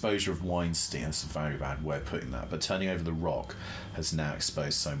exposure of Weinstein, that's a very bad way of putting that, but Turning Over the Rock has now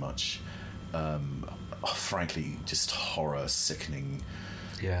exposed so much, frankly, just horror, sickening,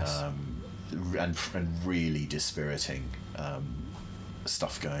 yes, and really dispiriting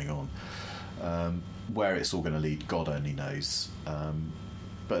stuff going on. Where it's all going to lead, God only knows.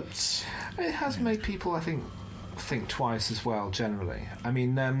 But it has made people, I think twice as well. Generally, I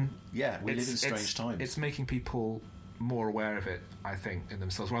mean, we live in strange times. It's making people more aware of it, I think, in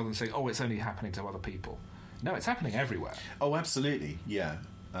themselves, rather than saying, "Oh, it's only happening to other people." No, it's happening everywhere. Oh, absolutely, yeah.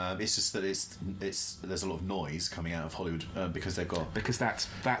 It's just that there's a lot of noise coming out of Hollywood because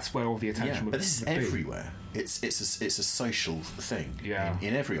that's where all the attention would be. But this is everywhere. It's a social thing. Yeah.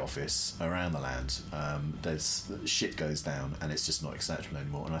 In every office around the land, there's shit goes down, and it's just not acceptable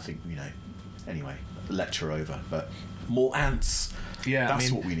anymore. And I think anyway, lecture over, but more ants. Yeah,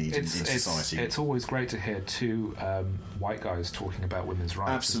 that's what we need in society. It's always great to hear two white guys talking about women's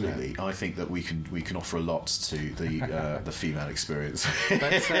rights. Absolutely, I think that we can offer a lot to the female experience.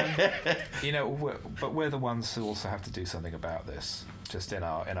 But we're the ones who also have to do something about this, just in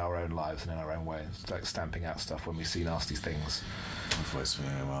our own lives and in our own way, like stamping out stuff when we see nasty things.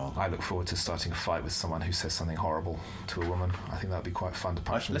 I look forward to starting a fight with someone who says something horrible to a woman. I think that would be quite fun to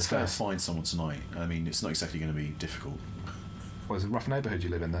punch in the face. Let's go find someone tonight. I mean, it's not exactly going to be difficult. Well, is it a rough neighbourhood you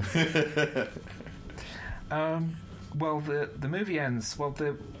live in then? Well, the movie ends... Well,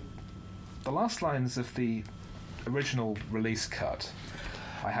 the last lines of the original release cut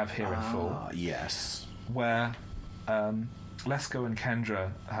I have here in full. Yes. Where Lesko and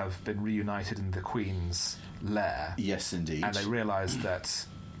Kendra have been reunited in the Queen's lair. Yes, indeed. And they realise that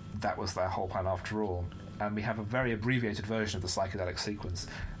was their whole plan after all. And we have a very abbreviated version of the psychedelic sequence.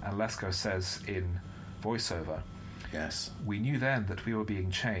 And Lesko says in voiceover... Yes. We knew then that we were being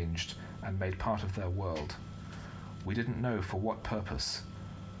changed and made part of their world. We didn't know for what purpose,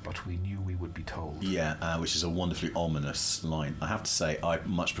 but we knew we would be told. Yeah, which is a wonderfully ominous line. I have to say, I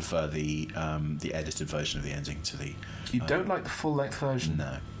much prefer the edited version of the ending to the... You don't like the full-length version?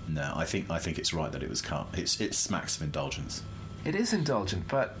 No. I think it's right that it was cut. It smacks of indulgence. It is indulgent,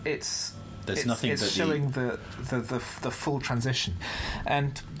 but it's showing the full transition,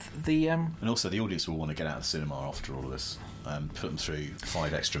 and and also the audience will want to get out of the cinema after all of this. Put them through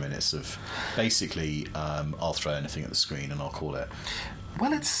 5 extra minutes of basically I'll throw anything at the screen and I'll call it.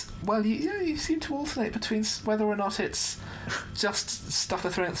 Well, you seem to alternate between whether or not it's just stuff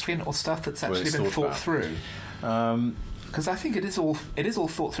they're throwing at the screen or stuff that's actually been thought through. Because I think it is all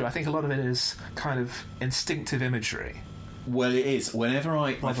thought through. I think a lot of it is kind of instinctive imagery. Well, it is. Whenever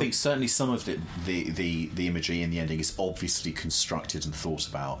I think certainly some of the imagery in the ending is obviously constructed and thought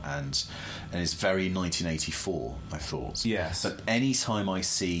about, and it's very 1984. I thought. Yes. But any time I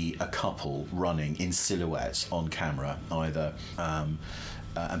see a couple running in silhouette on camera, either. And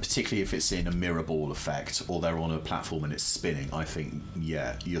particularly if it's in a mirror ball effect or they're on a platform and it's spinning, I think,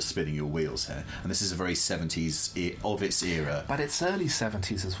 you're spinning your wheels here. And this is a very 70s of its era. But it's early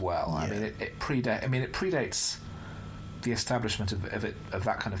 70s as well. Yeah. I mean, it predates the establishment of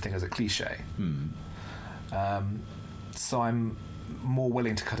that kind of thing as a cliche. So I'm more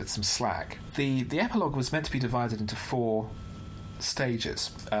willing to cut it some slack. The epilogue was meant to be divided into 4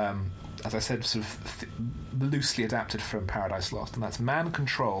 stages. As I said, sort of loosely adapted from Paradise Lost, and that's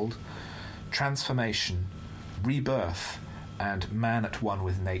man-controlled, transformation, rebirth, and man at one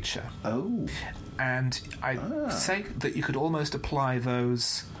with nature. Oh. And I'd say that you could almost apply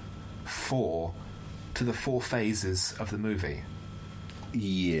those 4 to the 4 phases of the movie.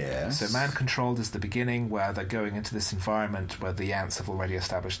 Yes. So man-controlled is the beginning, where they're going into this environment where the ants have already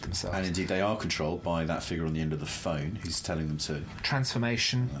established themselves. And indeed they are controlled by that figure on the end of the phone who's telling them to...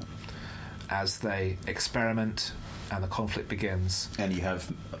 Transformation, as they experiment and the conflict begins. And you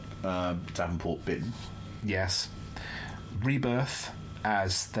have Davenport bitten. Yes. Rebirth,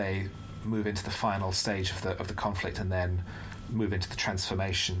 as they move into the final stage of the conflict and then move into the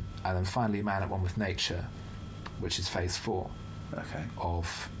transformation. And then finally man at one with nature, which is phase 4. Okay.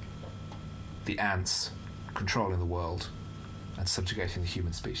 Of the ants controlling the world and subjugating the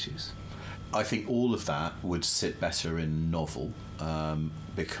human species. I think all of that would sit better in novel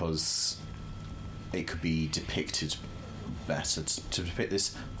because it could be depicted better. To depict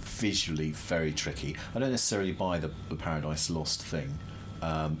this visually very tricky. I don't necessarily buy the Paradise Lost thing.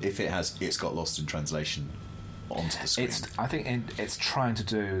 If it's got lost in translation onto the screen. I think it's trying to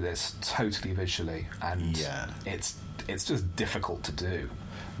do this totally visually, and it's just difficult to do.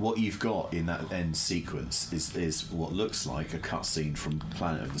 What you've got in that end sequence is what looks like a cutscene from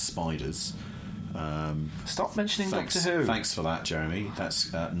Planet of the Spiders. Stop mentioning Doctor Who. Thanks for that, Jeremy.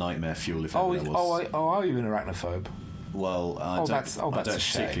 That's nightmare fuel. If Oh, ever there was. are you an arachnophobe? Well, I don't that's a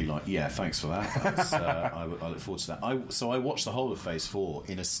particularly shame. like. Yeah, thanks for that. That's, I look forward to that. So I watched the whole of Phase 4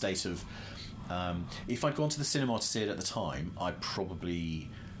 in a state of. If I'd gone to the cinema to see it at the time, I probably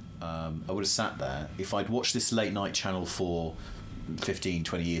I would have sat there. If I'd watched this late night Channel 4 15,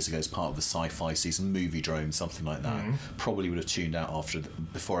 20 years ago as part of the sci-fi season, Movie Drone, something like that, probably would have tuned out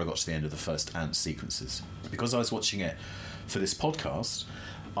before I got to the end of the first ant sequences. Because I was watching it for this podcast,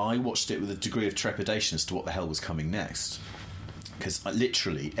 I watched it with a degree of trepidation as to what the hell was coming next. Because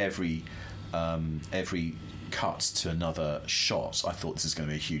literally every cut to another shot, I thought this is going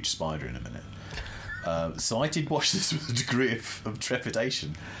to be a huge spider in a minute. So I did watch this with a degree of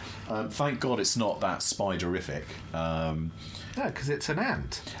trepidation. Thank God it's not that spiderific. No, because it's an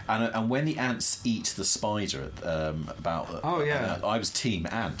ant. And when the ants eat the spider, I was team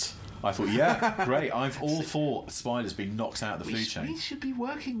ant. I thought, yeah, great. I've all for spiders being knocked out of the food chain. We should be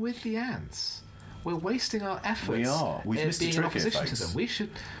working with the ants. We're wasting our efforts. We are. We've missed being a in trick here, opposition to folks. them. We should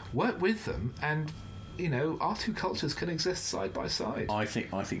work with them, and our two cultures can exist side by side. I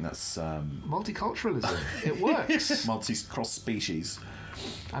think that's Multiculturalism. It works. cross species.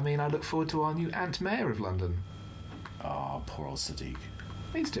 I mean, I look forward to our new Ant Mayor of London. Ah, poor old Sadiq.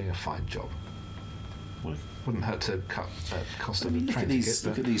 He's doing a fine job. Well, Wouldn't hurt to cut cost of a look train at these. ticket.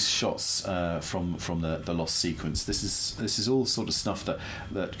 Look at these shots from the Lost sequence. This is all sort of stuff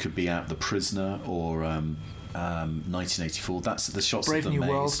that could be out The Prisoner or 1984. That's the shots Brave of the New maze.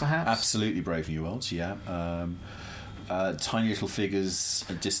 World, perhaps. Absolutely, Brave New World. Yeah. Tiny little figures.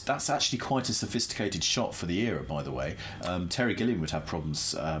 That's actually quite a sophisticated shot for the era, by the way. Terry Gilliam would have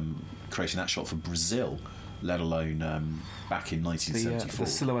problems creating that shot for Brazil, let alone back in 1974.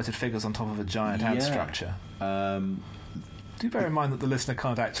 The silhouetted figures on top of a giant ant structure. Do bear in mind that the listener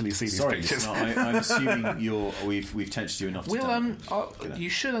can't actually see these pictures. Sorry, I'm assuming we've tempted you enough. You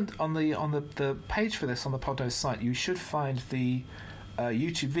should on the page for this on the Podnose site. You should find the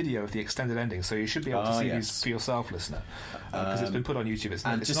YouTube video of the extended ending, so you should be able to see these for yourself, listener, because it's been put on YouTube. It's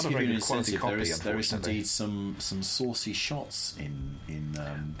not a very good quality copy. There is indeed some saucy shots in.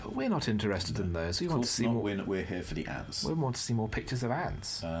 But we're not interested in those. We want to see more. We're here for the ants. We want to see more pictures of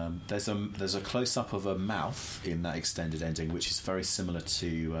ants. There's a close up of a mouth in that extended ending, which is very similar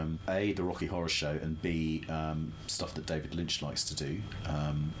to A, the Rocky Horror Show, and B, stuff that David Lynch likes to do.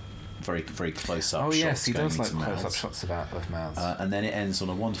 Very, very close-up shots. Oh yes, he does like into close-up mouths. shots of mouths. And then it ends on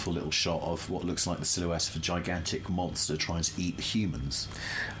a wonderful little shot of what looks like the silhouette of a gigantic monster trying to eat humans.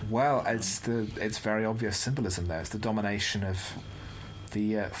 Well, it's very obvious symbolism there. It's the domination of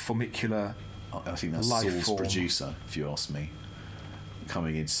the formicular. I think that's life Saul's form. producer, if you ask me,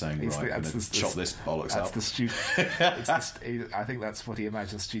 coming in saying, right, I'm going to chop this bollocks up. I think that's what he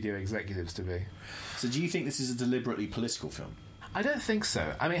imagines studio executives to be. So do you think this is a deliberately political film? I don't think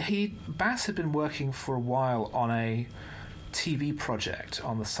so. I mean, Bass had been working for a while on a TV project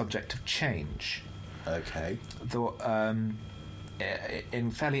on the subject of change. Okay.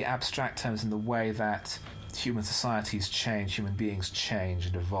 In fairly abstract terms, in the way that human societies change, human beings change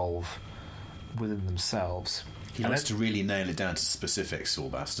and evolve within themselves. He likes to really nail it down to specifics, Saul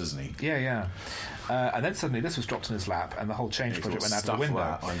Bass, doesn't he? Yeah. And then suddenly this was dropped in his lap, and the whole change project went out of the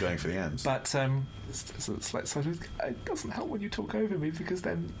window. I'm going for the ends. But it's like, it doesn't help when you talk over me, because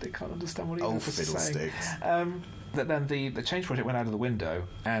then they can't understand what either of us is saying. That then the change project went out of the window,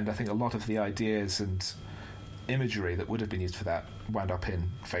 and I think a lot of the ideas and imagery that would have been used for that wound up in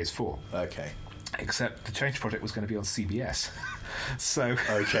Phase 4. Okay. Except the change project was going to be on CBS. So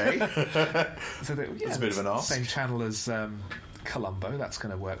okay. So that's a bit of an ask. Same channel as Columbo. That's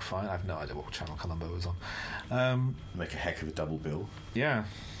going to work fine. I have no idea what channel Columbo was on. Make a heck of a double bill. Yeah.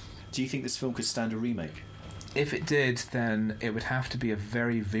 Do you think this film could stand a remake? If it did, then it would have to be a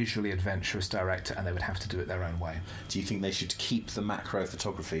very visually adventurous director, and they would have to do it their own way. Do you think they should keep the macro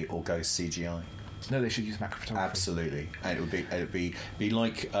photography or go CGI? No, they should use macro photography. Absolutely, and it would be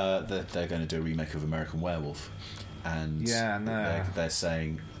like they're going to do a remake of American Werewolf, and they're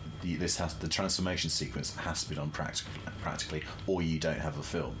saying the transformation sequence has to be done practically, or you don't have a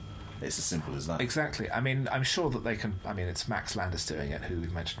film. It's as simple as that. Exactly. I mean, I'm sure that they can. I mean, it's Max Landis doing it, who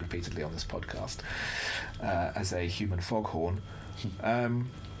we've mentioned repeatedly on this podcast, as a human foghorn.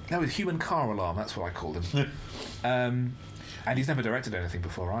 No, human car alarm. That's what I called him. And he's never directed anything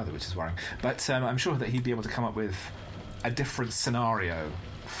before either, which is worrying. But I'm sure that he'd be able to come up with a different scenario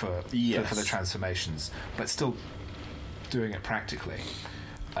for Yes. the transformations, but still doing it practically.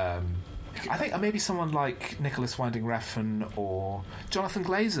 I think maybe someone like Nicholas Winding Refn or Jonathan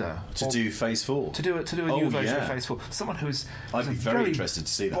Glazer To do Phase 4. to do a new version of Phase 4. Someone who's I'd be a very interested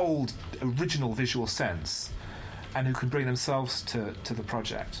to see that. bold, original visual sense, and who can bring themselves to the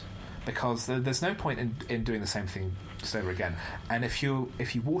project. Because there's no point in doing the same thing just over again. And if you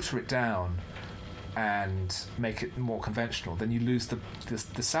water it down and make it more conventional, then you lose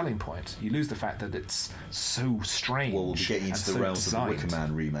the selling point. You lose the fact that it's so strange. Well, we'll be getting into and the realms designed. of the Wicker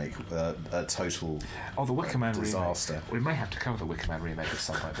Man remake, a total The Wicker Man disaster. remake. We may have to cover the Wicker Man remake at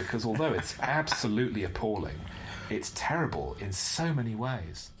some point, because although it's absolutely appalling, it's terrible in so many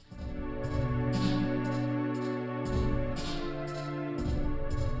ways.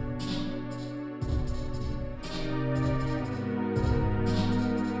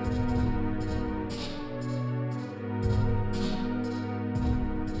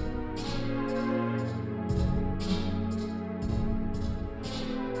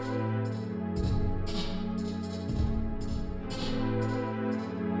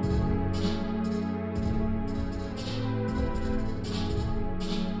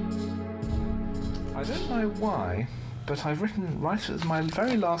 I don't know why, but I've written right as my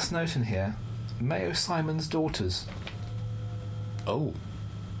very last note in here, Mayo Simon's daughters. Oh.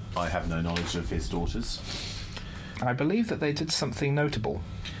 I have no knowledge of his daughters. I believe that they did something notable.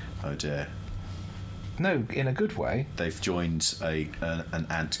 Oh dear. No, in a good way. They've joined an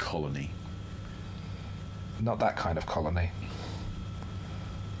ant colony. Not that kind of colony.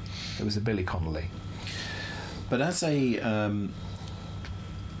 It was a Billy Connolly. But as a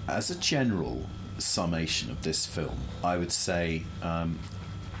general summation of this film, I would say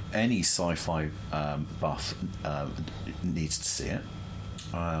any sci-fi buff needs to see it.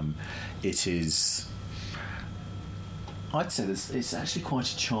 It is, I'd say it's actually quite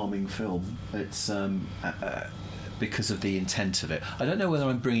a charming film. It's because of the intent of it. I don't know whether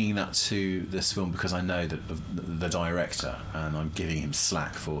I'm bringing that to this film because I know that the director, and I'm giving him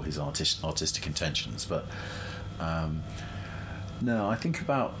slack for his artistic intentions, but no, I think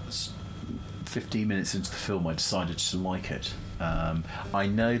about 15 minutes into the film I decided to like it. I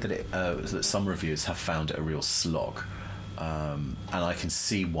know that that some reviewers have found it a real slog, and I can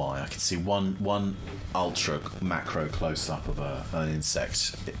see why. I can see one ultra macro close-up of an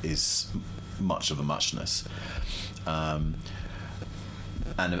insect is much of a muchness, and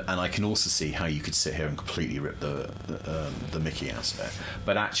I can also see how you could sit here and completely rip the Mickey out of it.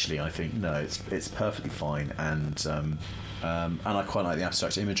 But actually, I think no, it's perfectly fine, and I quite like the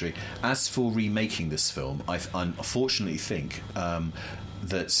abstract imagery. As for remaking this film, I unfortunately think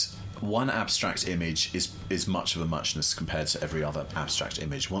that one abstract image is much of a muchness compared to every other abstract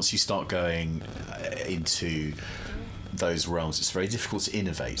image. Once you start going into those realms, it's very difficult to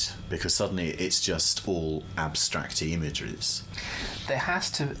innovate because suddenly it's just all abstract images. There has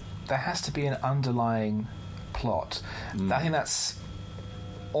to be an underlying plot. I think that's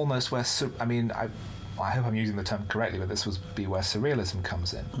almost where I hope I'm using the term correctly, but this would be where surrealism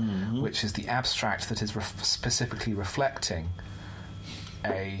comes in, which is the abstract that is specifically reflecting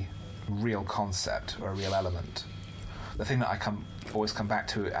a real concept or a real element. The thing that I always come back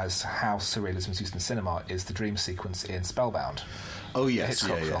to as how surrealism is used in cinema is the dream sequence in Spellbound. Oh yes,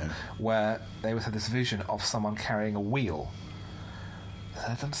 Hitchcock film, where they would have this vision of someone carrying a wheel. I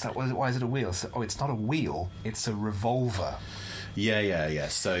don't understand, why is it a wheel? So, it's not a wheel, it's a revolver. Yeah.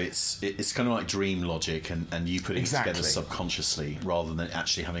 So it's kind of like dream logic, and you putting it together subconsciously rather than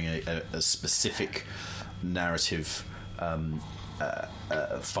actually having a specific narrative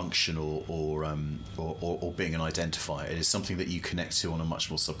function or being an identifier. It is something that you connect to on a much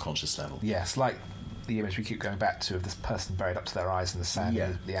more subconscious level. Yes, like the image we keep going back to of this person buried up to their eyes in the sand,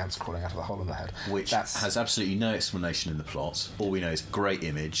 and the ants crawling out of the hole in the head, which has absolutely no explanation in the plot. All we know is great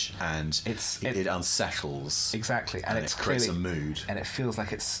image, and it unsettles exactly, and it creates a mood, and it feels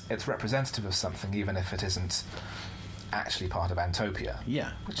like it's representative of something, even if it isn't actually part of Antopia.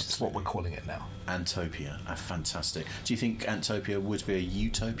 Yeah, which is what we're calling it now. Antopia, fantastic. Do you think Antopia would be a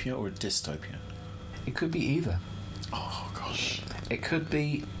utopia or a dystopia? It could be either. Oh gosh, it could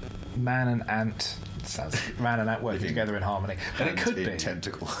be man and ant. Man and ant working together in harmony, but it could be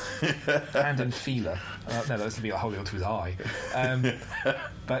tentacle, hand and feeler. No, that would be holding onto his eye.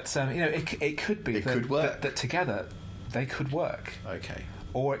 But it could be. It could work. That together they could work. Okay.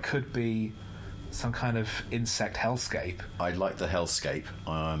 Or it could be some kind of insect hellscape. I'd like the hellscape.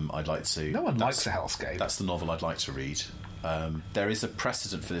 I'd like to. No one likes a hellscape. That's the novel I'd like to read. There is a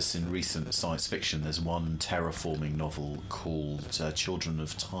precedent for this in recent science fiction. There's one terraforming novel called Children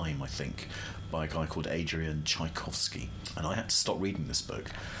of Time, I think, by a guy called Adrian Tchaikovsky. And I had to stop reading this book.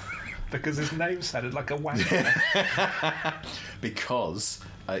 Because his name sounded like a wanker. Because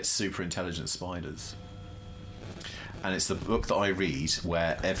it's super intelligent spiders. And it's the book that I read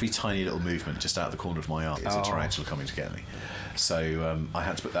where every tiny little movement just out of the corner of my eye is a tarantula coming to get me. So I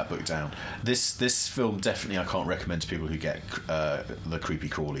had to put that book down. This film definitely I can't recommend to people who get the creepy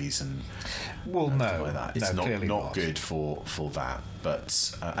crawlies and stuff like that. It's not good for that.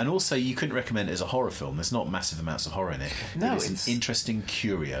 But and also you couldn't recommend it as a horror film. There's not massive amounts of horror in it. No, it's an interesting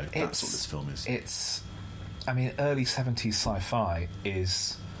curio. That's what this film is. It's, I mean, early 70s sci-fi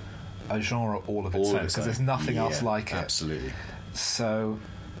is a genre all of its own because there's nothing else like it. Absolutely. So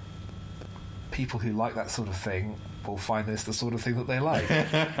people who like that sort of thing will find this the sort of thing that they like.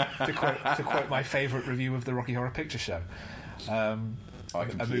 to quote my favourite review of the Rocky Horror Picture Show, a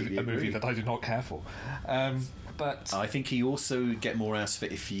movie that I do not care for. But I think you also get more out of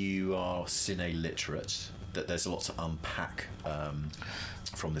it if you are cine literate. That there's a lot to unpack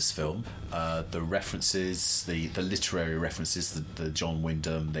from this film. The references, the literary references, the John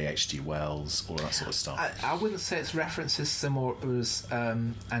Wyndham, the H.G. Wells, all that sort of stuff. I wouldn't say it's references so more as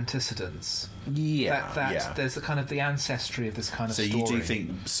antecedents. Yeah, there's the kind of the ancestry of this kind of so story. So you do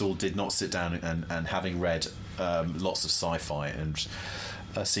think Saul did not sit down and having read lots of sci-fi and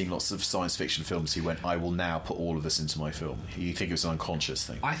seen lots of science fiction films, he went, I will now put all of this into my film. You think it was an unconscious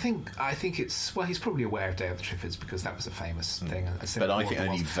thing? I think it's, well, he's probably aware of Day of the Triffids because that was a famous thing. But I think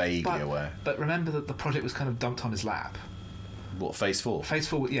only vaguely aware. But remember that the project was kind of dumped on his lap. What, Phase 4? Phase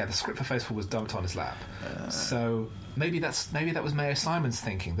 4, yeah, the script for Phase 4 was dumped on his lap. So maybe that was Mayo Simon's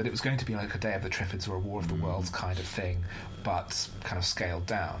thinking, that it was going to be like a Day of the Triffids or a War of the Worlds kind of thing, but kind of scaled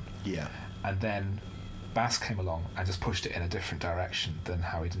down. Yeah. And then Bass came along and just pushed it in a different direction than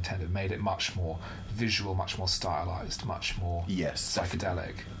how he'd intended, made it much more visual, much more stylized, much more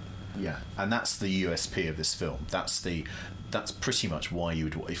psychedelic. Yeah, and that's the USP of this film. That's pretty much why you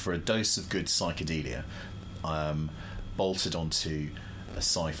would, for a dose of good psychedelia, bolted onto a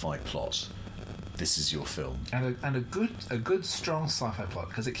sci-fi plot, this is your film. And a good strong sci-fi plot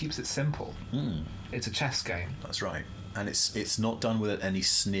because it keeps it simple. It's a chess game. That's right. And it's not done with any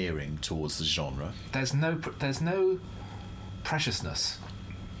sneering towards the genre. There's no preciousness.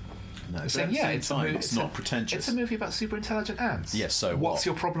 No, it's not pretentious. It's a movie about super intelligent ants. Yes, so what's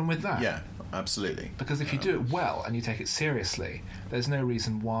your problem with that? Yeah, absolutely. Because if you do it well and you take it seriously, there's no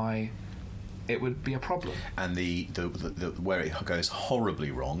reason why it would be a problem. And the where it goes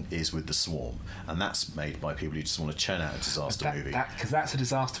horribly wrong is with The Swarm, and that's made by people who just want to churn out a disaster movie. Because that's a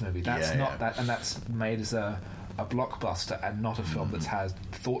disaster movie. That's that, and that's made as a blockbuster and not a film that's had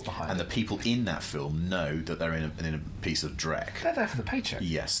thought behind it. And the people in that film know that they're in a piece of dreck. They're there for the paycheck.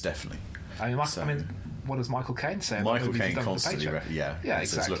 Yes, definitely. I mean, what does Michael Caine say? Michael Caine constantly, exactly.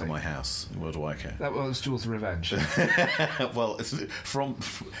 Says, look at my house. What do I care? That was Jules' Revenge. Well,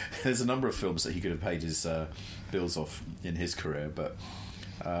 there's a number of films that he could have paid his bills off in his career, but.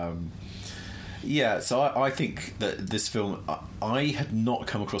 Yeah, so I think that this film, I had not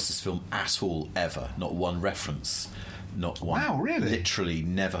come across this film at all, ever. Not one reference. Not one. Wow, really? Literally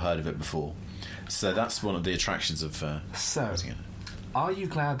never heard of it before. So that's one of the attractions of watching it. Are you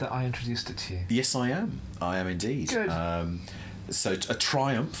glad that I introduced it to you? Yes, I am. I am indeed. Good. So a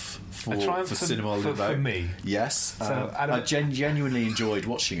triumph for Cinema Limbo. For me. Yes. So I genuinely enjoyed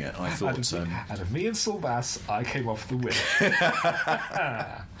watching it. I thought... Out of me and Saul Bass, I came off the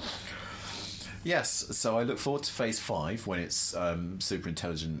winner. Yes, so I look forward to Phase 5 when it's super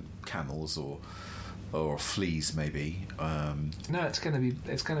intelligent camels or fleas, maybe. No, it's going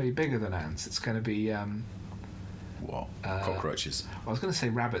to be bigger than ants. It's going to be what? Cockroaches. I was going to say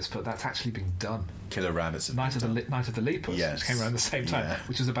rabbits, but that's actually been done. Killer rabbits. Night of the Lepus, which came around the same time,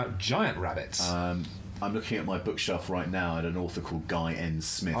 which was about giant rabbits. I'm looking at my bookshelf right now at an author called Guy N.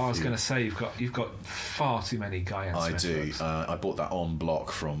 Smith. I was going to say you've got far too many Guy N. Smith. I do. Books. I bought that on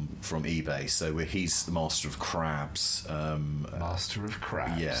block from eBay. So he's the master of crabs. Master of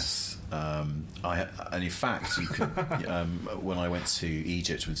crabs. Yes. And in fact, you can. When I went to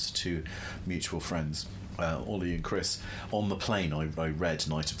Egypt with two mutual friends, Ollie and Chris, on the plane, I read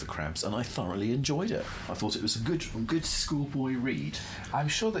Night of the Crabs, and I thoroughly enjoyed it. I thought it was a good schoolboy read. I'm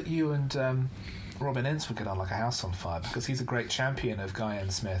sure that you and Robin Ince would get on like a house on fire because he's a great champion of Guy N.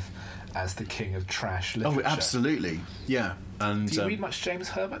 Smith as the king of trash literature. Oh, absolutely, yeah. And do you read much James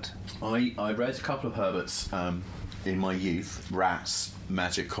Herbert? I read a couple of Herberts in my youth. Rats,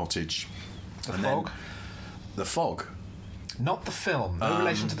 Magic Cottage, The Fog. The Fog. Not the film. No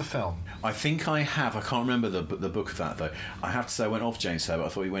relation to the film. I think I have. I can't remember the book of that, though. I have to say I went off James Herbert. I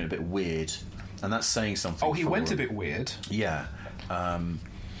thought he went a bit weird. And that's saying something. Oh, he went a bit weird? Yeah. I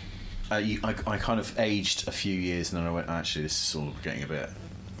kind of aged a few years, and then I went, actually, this is sort of getting a bit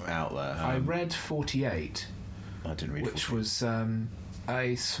out there. I read 48. I didn't read 48. Which was a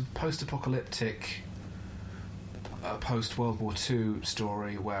post-apocalyptic, post-World War II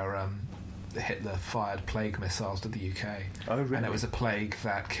story where Hitler fired plague missiles to the UK. Oh, really? And it was a plague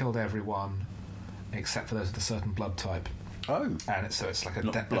that killed everyone except for those with a certain blood type. Oh. And it's like a...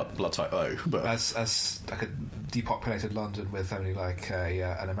 Not blood type O, but... As like a depopulated London with only like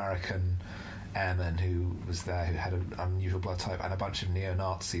an American airman who was there who had an unusual blood type, and a bunch of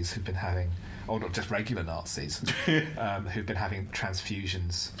neo-Nazis who've been having... or not just regular Nazis, who've been having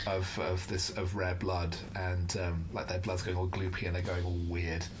transfusions of rare blood, and like their blood's going all gloopy and they're going all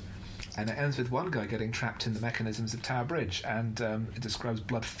weird. And it ends with one guy getting trapped in the mechanisms of Tower Bridge, and it describes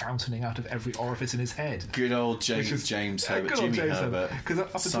blood fountaining out of every orifice in his head. Good old James Herbert, Jimmy Herbert,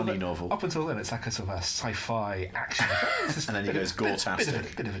 sunny novel. Up until then, it's like a sort of a sci-fi action. And then he goes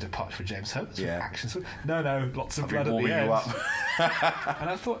gore-tastic. Bit of a departure for James Herbert. Yeah. Action. No, lots of blood at the end. And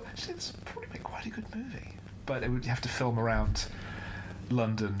I thought, actually, this would probably make quite a good movie. But it would have to film around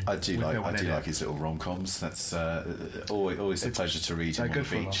London. I do like his little rom-coms. That's always a pleasure to read him on the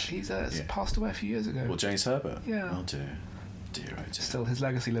beach. He's passed away a few years ago. Well, James Herbert? Yeah. Oh dear. Dear, oh dear. Still, his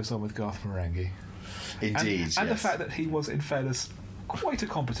legacy lives on with Garth Marenghi. Indeed, and the fact that he was, in fairness, quite a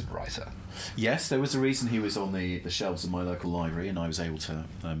competent writer. Yes, there was a reason he was on the shelves of my local library, and I was able to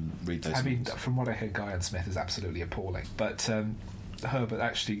read those. I mean, from what I hear, Guy and Smith is absolutely appalling, but Herbert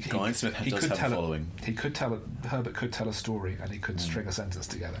actually... Guy and Smith does have a following. Herbert could tell a story, and he could string a sentence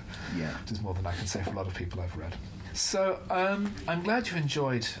together. Yeah. Which is more than I can say for a lot of people I've read. So, I'm glad you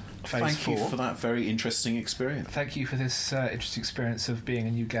enjoyed Phase 4. Thank you for that very interesting experience. Thank you for this interesting experience of being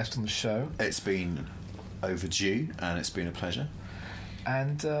a new guest on the show. It's been overdue, and it's been a pleasure.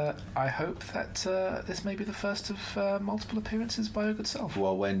 And I hope that this may be the first of multiple appearances by your good self.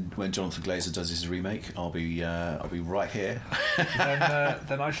 Well, when Jonathan Glazer does his remake, I'll be right here.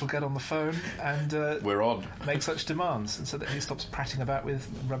 Then I shall get on the phone and we're on. Make such demands, and so that he stops prattling about with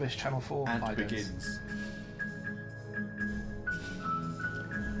rubbish Channel 4 and ideas. Begins.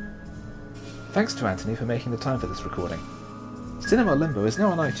 Thanks to Anthony for making the time for this recording. Cinema Limbo is now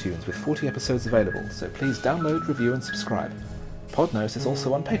on iTunes with 40 episodes available, so please download, review and subscribe. Podnose is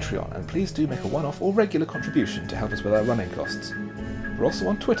also on Patreon, and please do make a one-off or regular contribution to help us with our running costs. We're also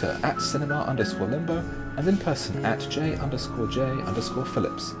on Twitter @cinema_limbo and in person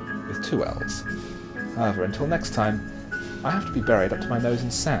 @J_J_Phillips with 2 L's. However, until next time, I have to be buried up to my nose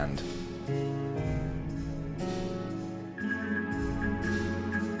in sand.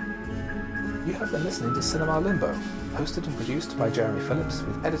 You have been listening to Cinema Limbo, hosted and produced by Jeremy Phillips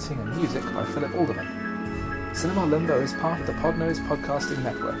with editing and music by Philip Alderman. Cinema Limbo is part of the Podnose Podcasting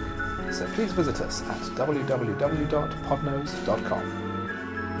Network, so please visit us at www.podnose.com.